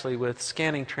is actually with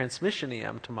scanning transmission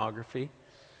EM tomography,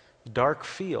 dark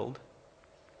field.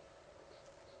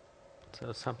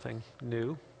 So something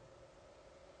new.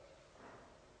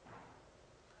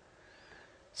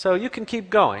 So you can keep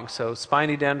going. So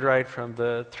spiny dendrite from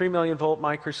the 3 million volt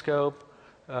microscope.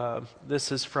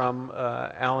 This is from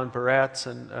Alan Barrett's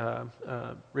and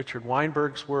Richard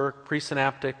Weinberg's work,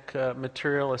 presynaptic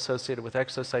material associated with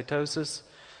exocytosis.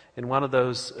 In one of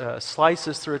those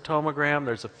slices through a tomogram,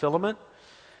 there's a filament.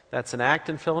 That's an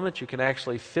actin filament. You can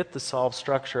actually fit the solved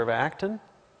structure of actin.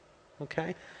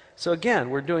 Okay? So again,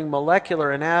 we're doing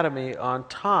molecular anatomy on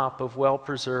top of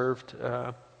well-preserved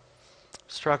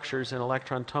structures in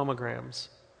electron tomograms.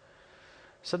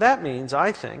 So that means,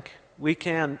 I think, we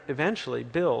can eventually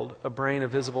build a brain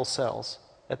of visible cells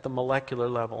at the molecular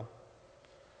level.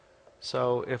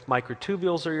 So if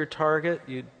microtubules are your target,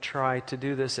 you'd try to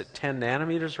do this at 10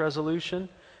 nanometers resolution.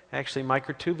 Actually,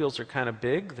 microtubules are kind of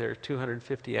big. They're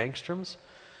 250 angstroms.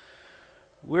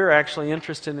 We're actually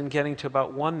interested in getting to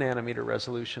about 1 nanometer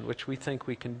resolution, which we think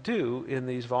we can do in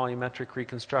these volumetric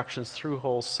reconstructions through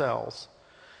whole cells.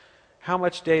 How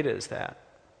much data is that?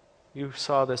 You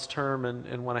saw this term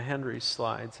in one of Henry's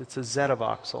slides. It's a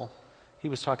zetavoxel. He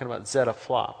was talking about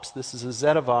zetaflops. This is a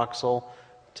zetavoxel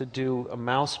to do a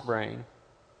mouse brain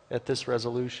at this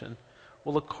resolution.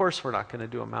 Well, of course we're not going to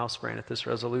do a mouse brain at this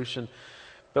resolution,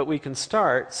 but we can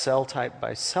start cell type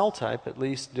by cell type, at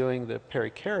least doing the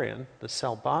perikaryon, the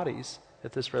cell bodies,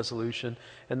 at this resolution,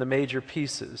 and the major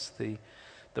pieces, the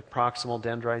proximal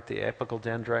dendrite, the apical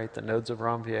dendrite, the nodes of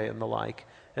Ranvier, and the like,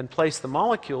 and place the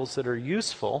molecules that are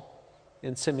useful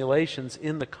in simulations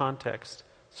in the context.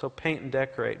 So paint and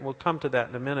decorate. And we'll come to that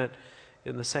in a minute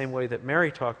in the same way that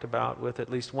Mary talked about, with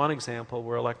at least one example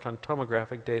where electron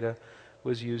tomographic data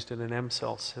was used in an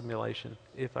M-cell simulation,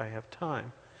 if I have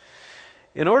time.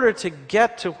 In order to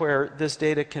get to where this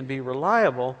data can be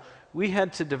reliable, we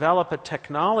had to develop a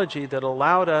technology that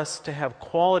allowed us to have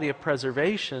quality of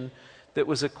preservation that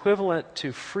was equivalent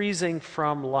to freezing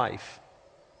from life.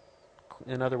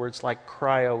 In other words, like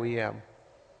cryo-EM.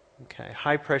 Okay,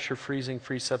 high pressure freezing,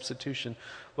 free substitution.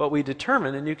 What we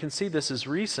determined, and you can see this is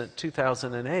recent,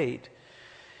 2008,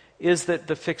 is that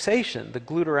the fixation, the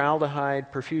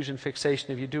glutaraldehyde perfusion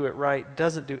fixation, if you do it right,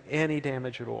 doesn't do any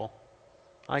damage at all.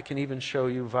 I can even show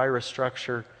you virus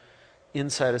structure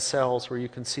inside of cells where you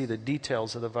can see the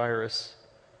details of the virus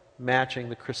matching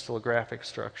the crystallographic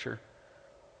structure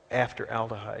after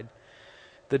aldehyde.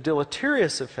 The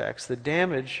deleterious effects, the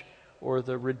damage or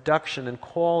the reduction in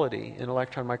quality in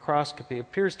electron microscopy,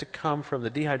 appears to come from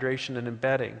the dehydration and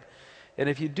embedding. And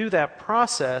if you do that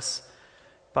process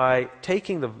by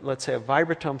taking let's say, a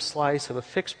vibratome slice of a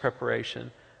fixed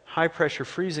preparation, high pressure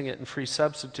freezing it and free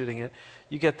substituting it,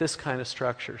 you get this kind of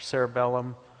structure,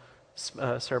 cerebellum,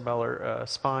 cerebellar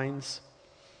spines.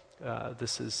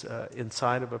 This is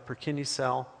inside of a Purkinje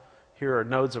cell. Here are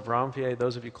nodes of Ranvier.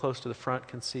 Those of you close to the front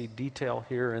can see detail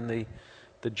here in the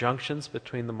junctions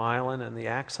between the myelin and the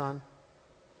axon.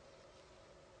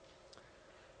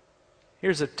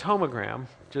 Here's a tomogram,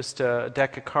 just a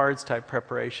deck of cards type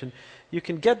preparation. You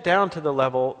can get down to the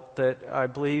level that I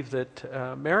believe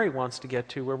that Mary wants to get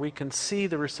to, where we can see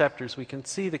the receptors, we can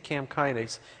see the CAM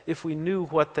kinase, if we knew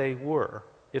what they were.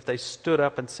 If they stood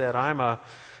up and said, I'm a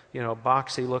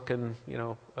boxy looking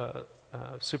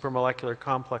supramolecular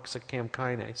complex of CAM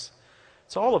kinase.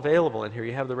 It's all available in here.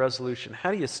 You have the resolution.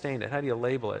 How do you stain it? How do you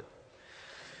label it?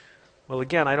 Well,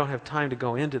 again, I don't have time to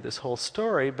go into this whole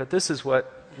story, but this is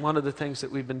one of the things that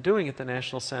we've been doing at the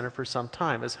National Center for some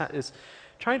time, is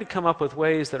trying to come up with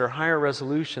ways that are higher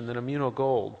resolution than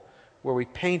immunogold, where we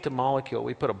paint a molecule,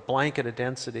 we put a blanket of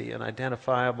density, an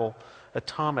identifiable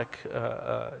atomic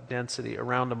density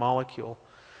around a molecule.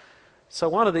 So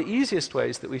one of the easiest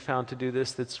ways that we found to do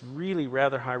this that's really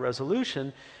rather high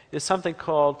resolution is something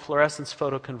called fluorescence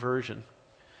photoconversion.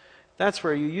 That's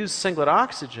where you use singlet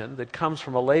oxygen that comes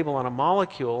from a label on a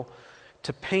molecule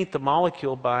to paint the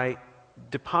molecule by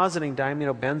depositing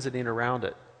diaminobenzidine around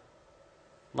it,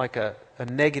 like a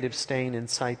negative stain in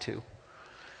situ.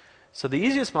 So the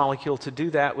easiest molecule to do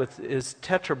that with is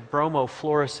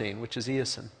tetrabromofluorescein, which is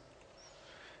eosin.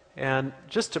 And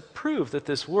just to prove that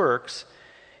this works,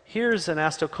 here's an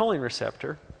acetylcholine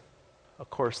receptor. Of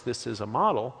course, this is a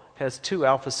model. Has 2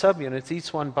 alpha subunits.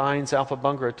 Each one binds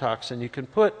alpha-bungarotoxin. You can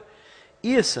put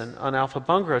eosin on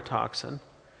alpha-bungarotoxin.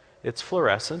 It's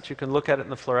fluorescent. You can look at it in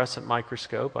the fluorescent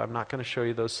microscope. I'm not going to show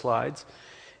you those slides.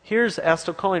 Here's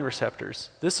acetylcholine receptors.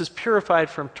 This is purified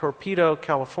from Torpedo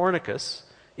californicus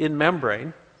in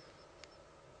membrane.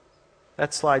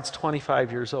 That slide's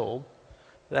 25 years old.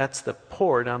 That's the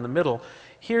pore down the middle.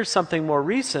 Here's something more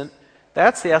recent.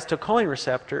 That's the acetylcholine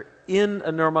receptor in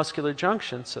a neuromuscular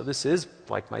junction. So this is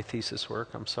like my thesis work,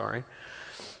 I'm sorry,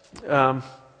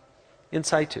 in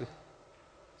situ.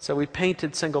 So we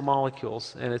painted single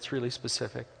molecules, and it's really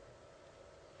specific.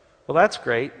 Well, that's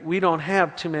great. We don't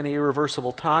have too many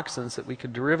irreversible toxins that we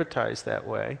could derivatize that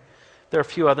way. There are a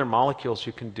few other molecules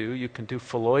you can do. You can do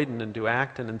phalloidin and do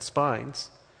actin in spines.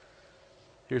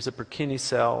 Here's a Purkinje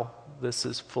cell. This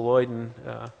is phalloidin,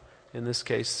 in this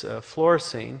case,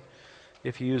 fluorescein.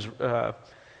 If you use a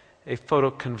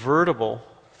photoconvertible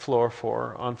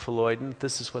fluorophore on phalloidin,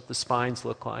 this is what the spines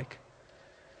look like.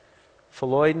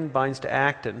 Phalloidin binds to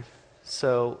actin.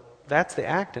 So that's the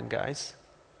actin, guys.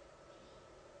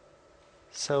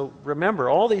 So remember,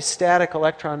 all these static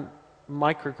electron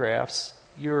micrographs,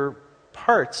 your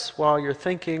parts, while you're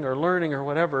thinking or learning or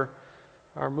whatever,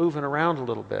 are moving around a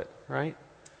little bit, right?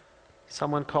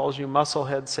 Someone calls you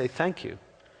musclehead, say thank you.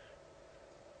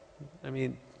 I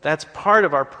mean, that's part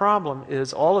of our problem,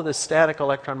 is all of this static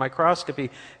electron microscopy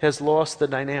has lost the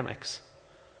dynamics.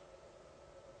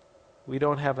 We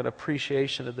don't have an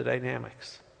appreciation of the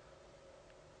dynamics.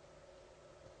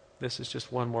 This is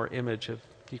just one more image of,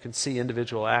 you can see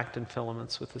individual actin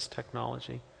filaments with this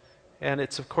technology. And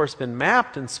it's, of course, been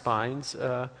mapped in spines.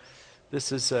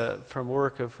 This is from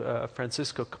work of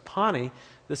Francisco Capani.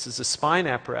 This is a spine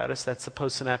apparatus. That's the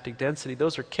postsynaptic density.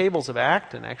 Those are cables of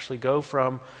actin, actually go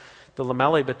from the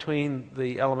lamellae between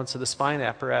the elements of the spine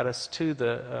apparatus to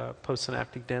the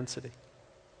postsynaptic density.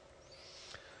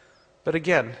 But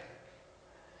again,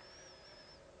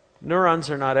 neurons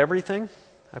are not everything.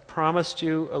 I promised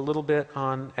you a little bit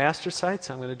on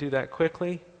astrocytes. I'm going to do that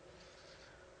quickly.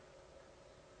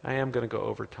 I am going to go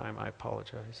over time. I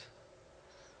apologize.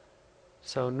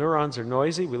 So neurons are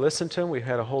noisy. We listen to them. We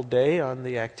had a whole day on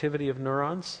the activity of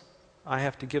neurons. I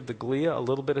have to give the glia a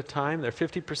little bit of time. They're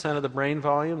 50% of the brain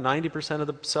volume, 90% of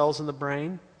the cells in the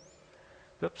brain.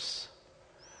 Oops.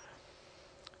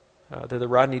 They're the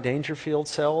Rodney Dangerfield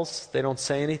cells. They don't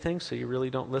say anything, so you really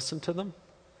don't listen to them,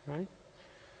 right?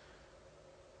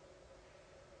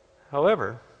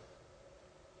 However,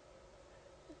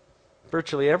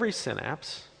 virtually every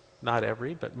synapse, not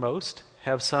every, but most,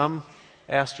 have some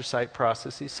astrocyte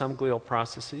processes, some glial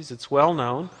processes. It's well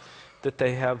known that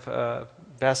they have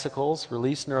vesicles,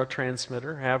 release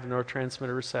neurotransmitter, have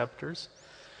neurotransmitter receptors.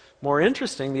 More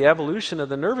interesting, the evolution of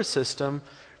the nervous system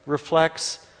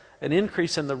reflects an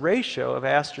increase in the ratio of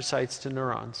astrocytes to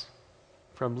neurons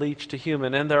from leech to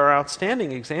human, and there are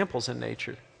outstanding examples in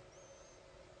nature.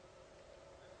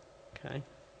 Okay.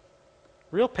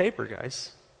 Real paper,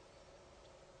 guys.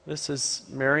 This is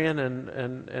Marion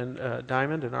and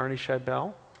Diamond and Arnie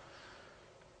Scheibel.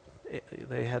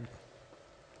 They had,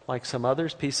 like some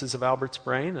others, pieces of Albert's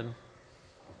brain, and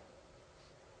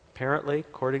apparently,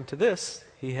 according to this,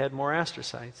 he had more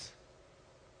astrocytes.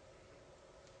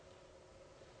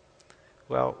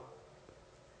 Well,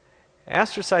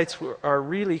 astrocytes are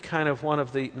really kind of one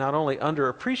of the not only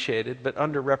underappreciated but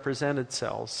underrepresented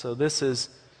cells. So this is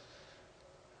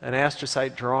an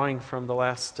astrocyte drawing from the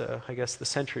last, I guess, the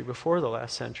century before the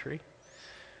last century.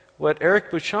 What Eric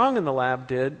Bouchon in the lab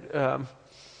did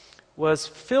was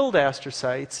filled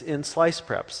astrocytes in slice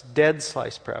preps, dead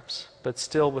slice preps, but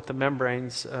still with the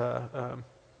membranes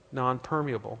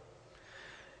non-permeable.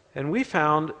 And we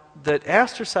found that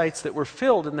astrocytes that were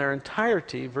filled in their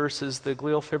entirety versus the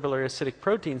glial fibrillary acidic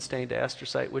protein stained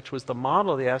astrocyte, which was the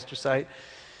model of the astrocyte,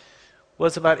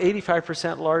 was about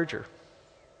 85% larger.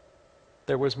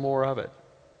 There was more of it.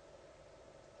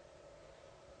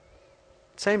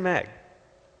 Same mag.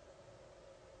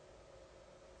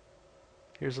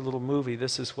 Here's a little movie.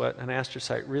 This is what an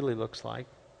astrocyte really looks like.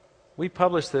 We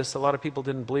published this. A lot of people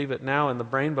didn't believe it. Now in the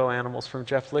Brainbow Animals from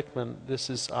Jeff Lichtman, this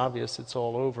is obvious. It's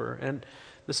all over. And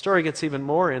the story gets even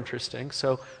more interesting.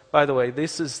 So, by the way,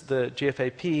 this is the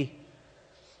GFAP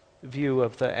view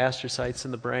of the astrocytes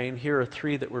in the brain. Here are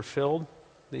 3 that were filled,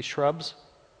 these shrubs.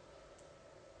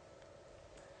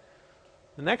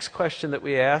 The next question that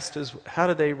we asked is, how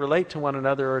do they relate to one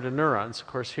another or to neurons? Of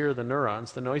course, here are the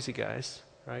neurons, the noisy guys.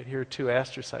 Right? Here are 2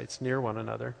 astrocytes near one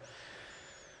another.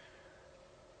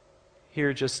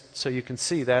 Here, just so you can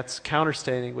see, that's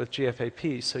counterstaining with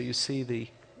GFAP, so you see the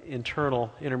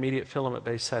internal intermediate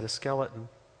filament-based cytoskeleton.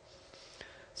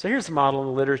 So here's the model in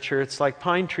the literature. It's like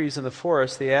pine trees in the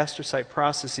forest. The astrocyte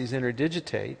processes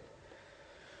interdigitate.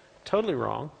 Totally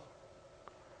wrong.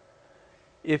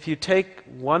 If you take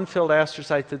one filled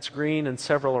astrocyte that's green and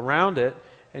several around it,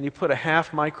 and you put a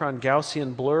half-micron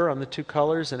Gaussian blur on the 2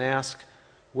 colors and ask,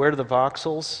 where do the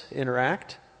voxels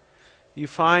interact? You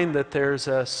find that there's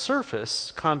a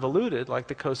surface, convoluted, like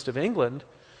the coast of England,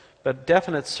 but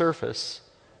definite surface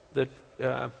that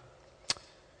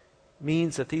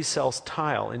means that these cells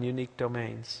tile in unique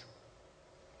domains.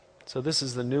 So this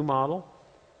is the new model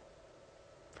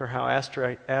for how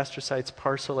astrocytes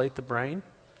parcellate the brain.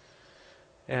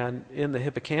 And in the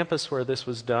hippocampus where this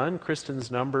was done,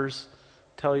 Kristen's numbers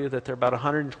tell you that there are about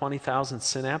 120,000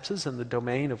 synapses in the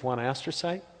domain of one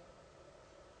astrocyte.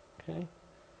 Okay.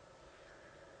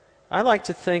 I like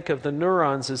to think of the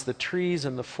neurons as the trees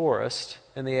in the forest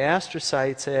and the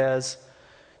astrocytes as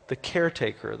the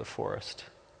caretaker of the forest.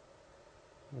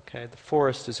 Okay, the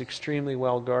forest is extremely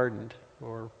well gardened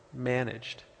or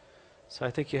managed. So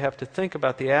I think you have to think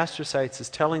about the astrocytes as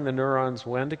telling the neurons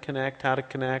when to connect, how to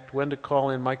connect, when to call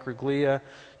in microglia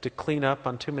to clean up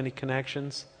on too many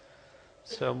connections.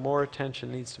 So more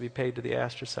attention needs to be paid to the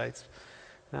astrocytes.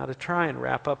 Now to try and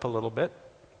wrap up a little bit.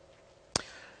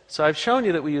 So I've shown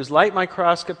you that we use light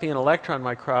microscopy and electron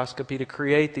microscopy to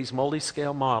create these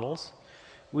multi-scale models.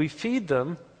 We feed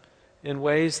them in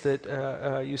ways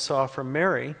that you saw from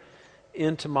Mary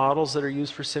into models that are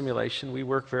used for simulation. We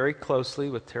work very closely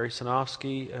with Terry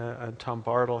Sinofsky and Tom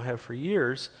Bartle have for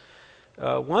years.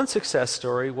 One success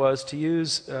story was to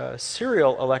use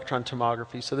serial electron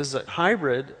tomography. So this is a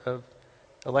hybrid of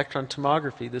electron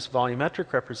tomography, this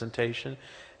volumetric representation,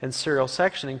 and serial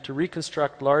sectioning to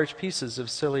reconstruct large pieces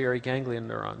of ciliary ganglion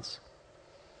neurons.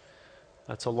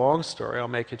 That's a long story. I'll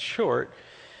make it short.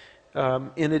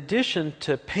 In addition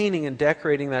to painting and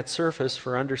decorating that surface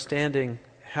for understanding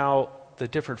how the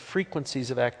different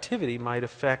frequencies of activity might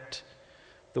affect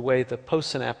the way the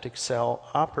postsynaptic cell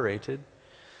operated,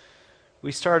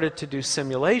 we started to do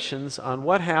simulations on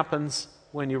what happens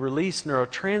when you release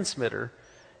neurotransmitter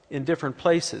in different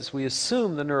places. We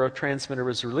assumed the neurotransmitter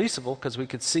was releasable because we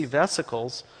could see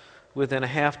vesicles within a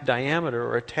half diameter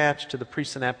or attached to the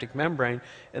presynaptic membrane,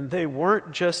 and they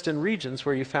weren't just in regions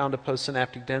where you found a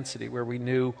postsynaptic density, where we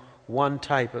knew one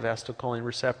type of acetylcholine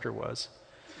receptor was.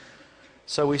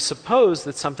 So we supposed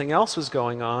that something else was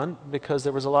going on because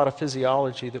there was a lot of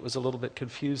physiology that was a little bit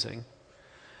confusing.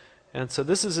 And so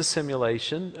this is a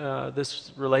simulation.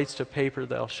 This relates to a paper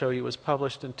that I'll show you was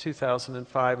published in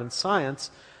 2005 in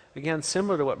Science. Again,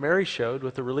 similar to what Mary showed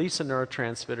with the release of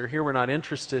neurotransmitter. Here we're not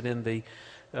interested in the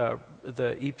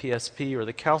EPSP or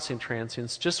the calcium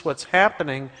transients, just what's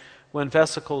happening when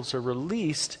vesicles are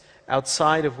released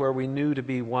outside of where we knew to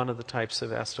be one of the types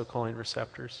of acetylcholine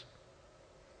receptors.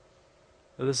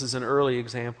 So this is an early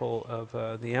example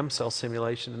of the M-cell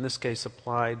simulation, in this case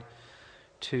applied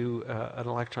to an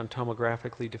electron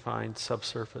tomographically defined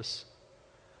subsurface.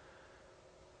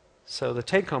 So the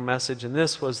take-home message in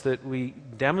this was that we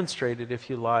demonstrated, if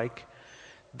you like,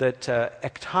 that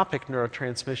ectopic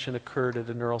neurotransmission occurred at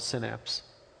a neural synapse,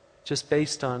 just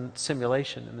based on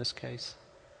simulation in this case.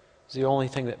 It's the only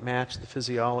thing that matched the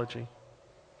physiology.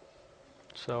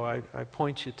 So I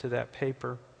point you to that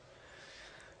paper.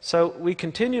 So we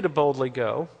continue to boldly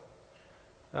go.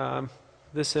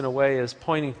 This in a way is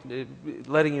pointing,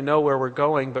 letting you know where we're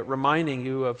going, but reminding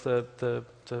you of the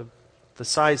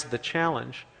size of the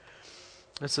challenge.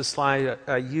 This is a slide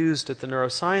I used at the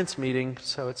neuroscience meeting,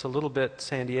 so it's a little bit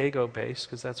San Diego based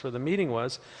because that's where the meeting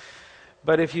was.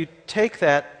 But if you take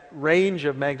that range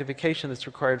of magnification that's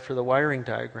required for the wiring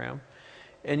diagram,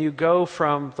 and you go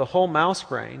from the whole mouse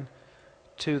brain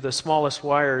to the smallest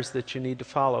wires that you need to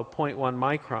follow, 0.1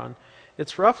 micron,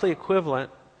 it's roughly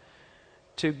equivalent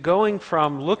to going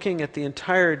from looking at the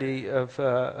entirety of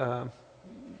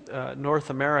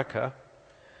North America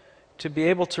to be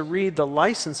able to read the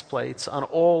license plates on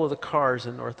all of the cars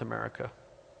in North America,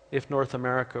 if North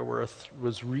America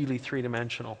was really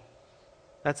three-dimensional.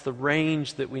 That's the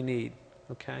range that we need,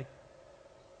 okay?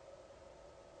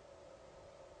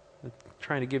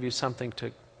 trying to give you something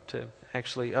to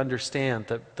actually understand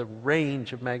the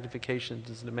range of magnifications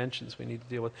and dimensions we need to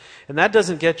deal with. And that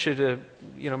doesn't get you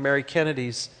to, Mary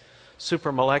Kennedy's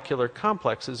supramolecular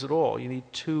complexes at all. You need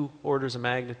 2 orders of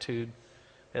magnitude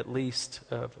at least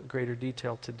of greater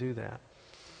detail to do that.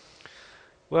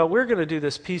 Well, we're going to do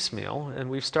this piecemeal, and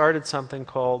we've started something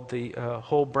called the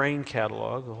Whole Brain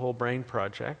Catalog, the Whole Brain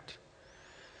Project.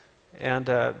 And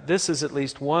this is at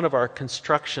least one of our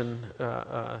construction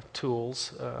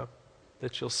tools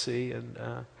that you'll see, and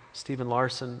Stephen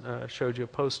Larson showed you a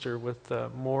poster with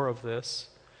more of this.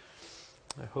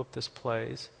 I hope this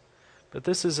plays. But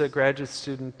this is a graduate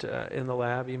student in the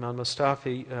lab, Iman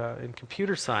Mustafi, in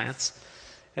computer science,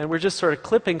 and we're just sort of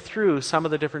clipping through some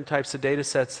of the different types of data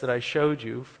sets that I showed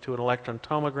you, to an electron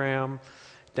tomogram,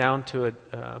 down to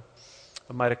a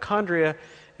mitochondria,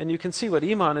 and you can see what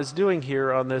Iman is doing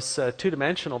here on this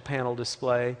 2-dimensional panel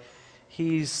display.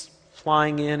 He's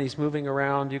flying in, he's moving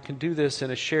around. You can do this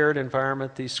in a shared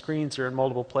environment. These screens are in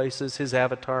multiple places. His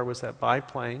avatar was that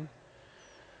biplane.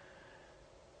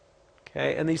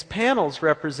 Okay, and these panels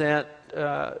represent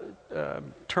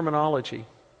terminology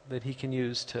that he can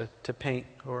use to paint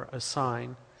or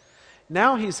assign.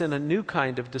 Now he's in a new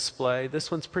kind of display. This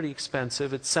one's pretty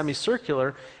expensive. It's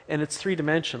semicircular and it's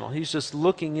 3-dimensional. He's just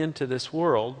looking into this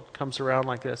world. Comes around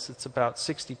like this. It's about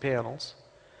 60 panels.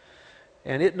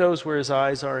 And it knows where his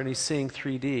eyes are, and he's seeing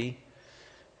 3D.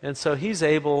 And so he's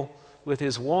able, with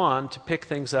his wand, to pick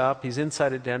things up. He's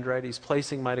inside a dendrite. He's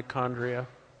placing mitochondria.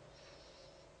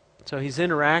 So he's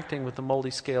interacting with the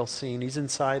multi-scale scene. He's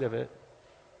inside of it.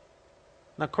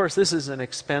 Now, of course, this is an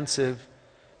expensive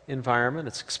environment.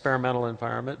 It's an experimental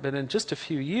environment. But in just a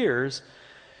few years,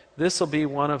 this will be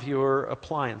one of your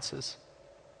appliances.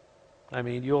 I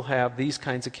mean, you'll have these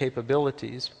kinds of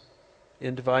capabilities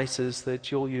in devices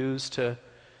that you'll use to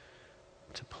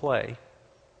play.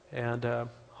 And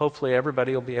hopefully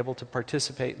everybody will be able to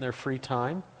participate in their free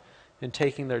time in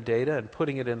taking their data and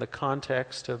putting it in the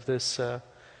context of this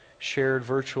shared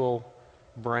virtual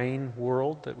brain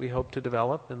world that we hope to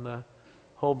develop in the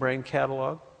Whole Brain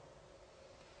Catalog.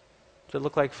 Does it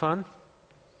look like fun?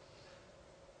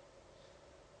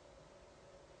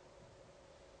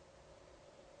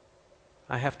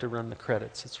 I have to run the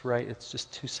credits. It's right. It's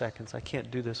just 2 seconds. I can't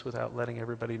do this without letting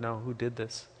everybody know who did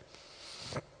this.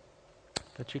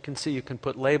 But you can see you can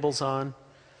put labels on.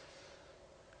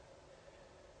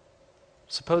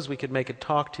 Suppose we could make it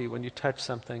talk to you when you touch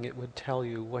something. It would tell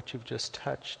you what you've just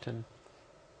touched and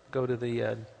go to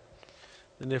the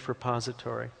NIF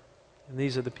repository. And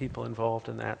these are the people involved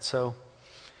in that. So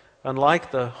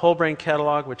unlike the Whole Brain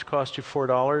Catalog, which cost you $4 in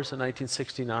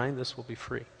 1969, this will be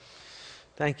free.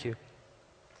 Thank you.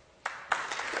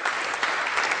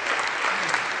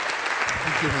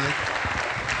 Thank you, Mike.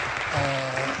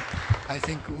 I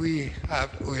think we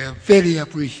very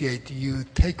appreciate you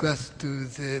take us to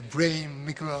the brain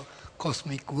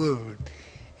microcosmic world.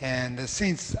 And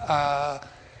since the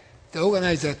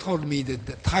organizer told me that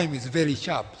the time is very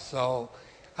sharp, so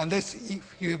unless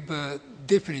if you have a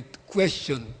definite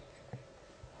question,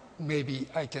 maybe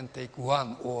I can take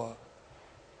one or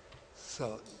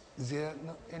so. Is there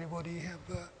anybody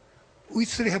have? We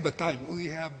still have a time. We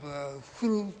have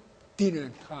full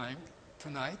dinner time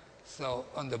tonight, so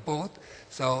on the boat.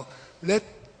 So let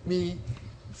me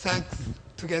thank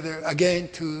together again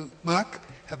to Mark.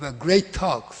 Have a great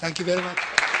talk. Thank you very much.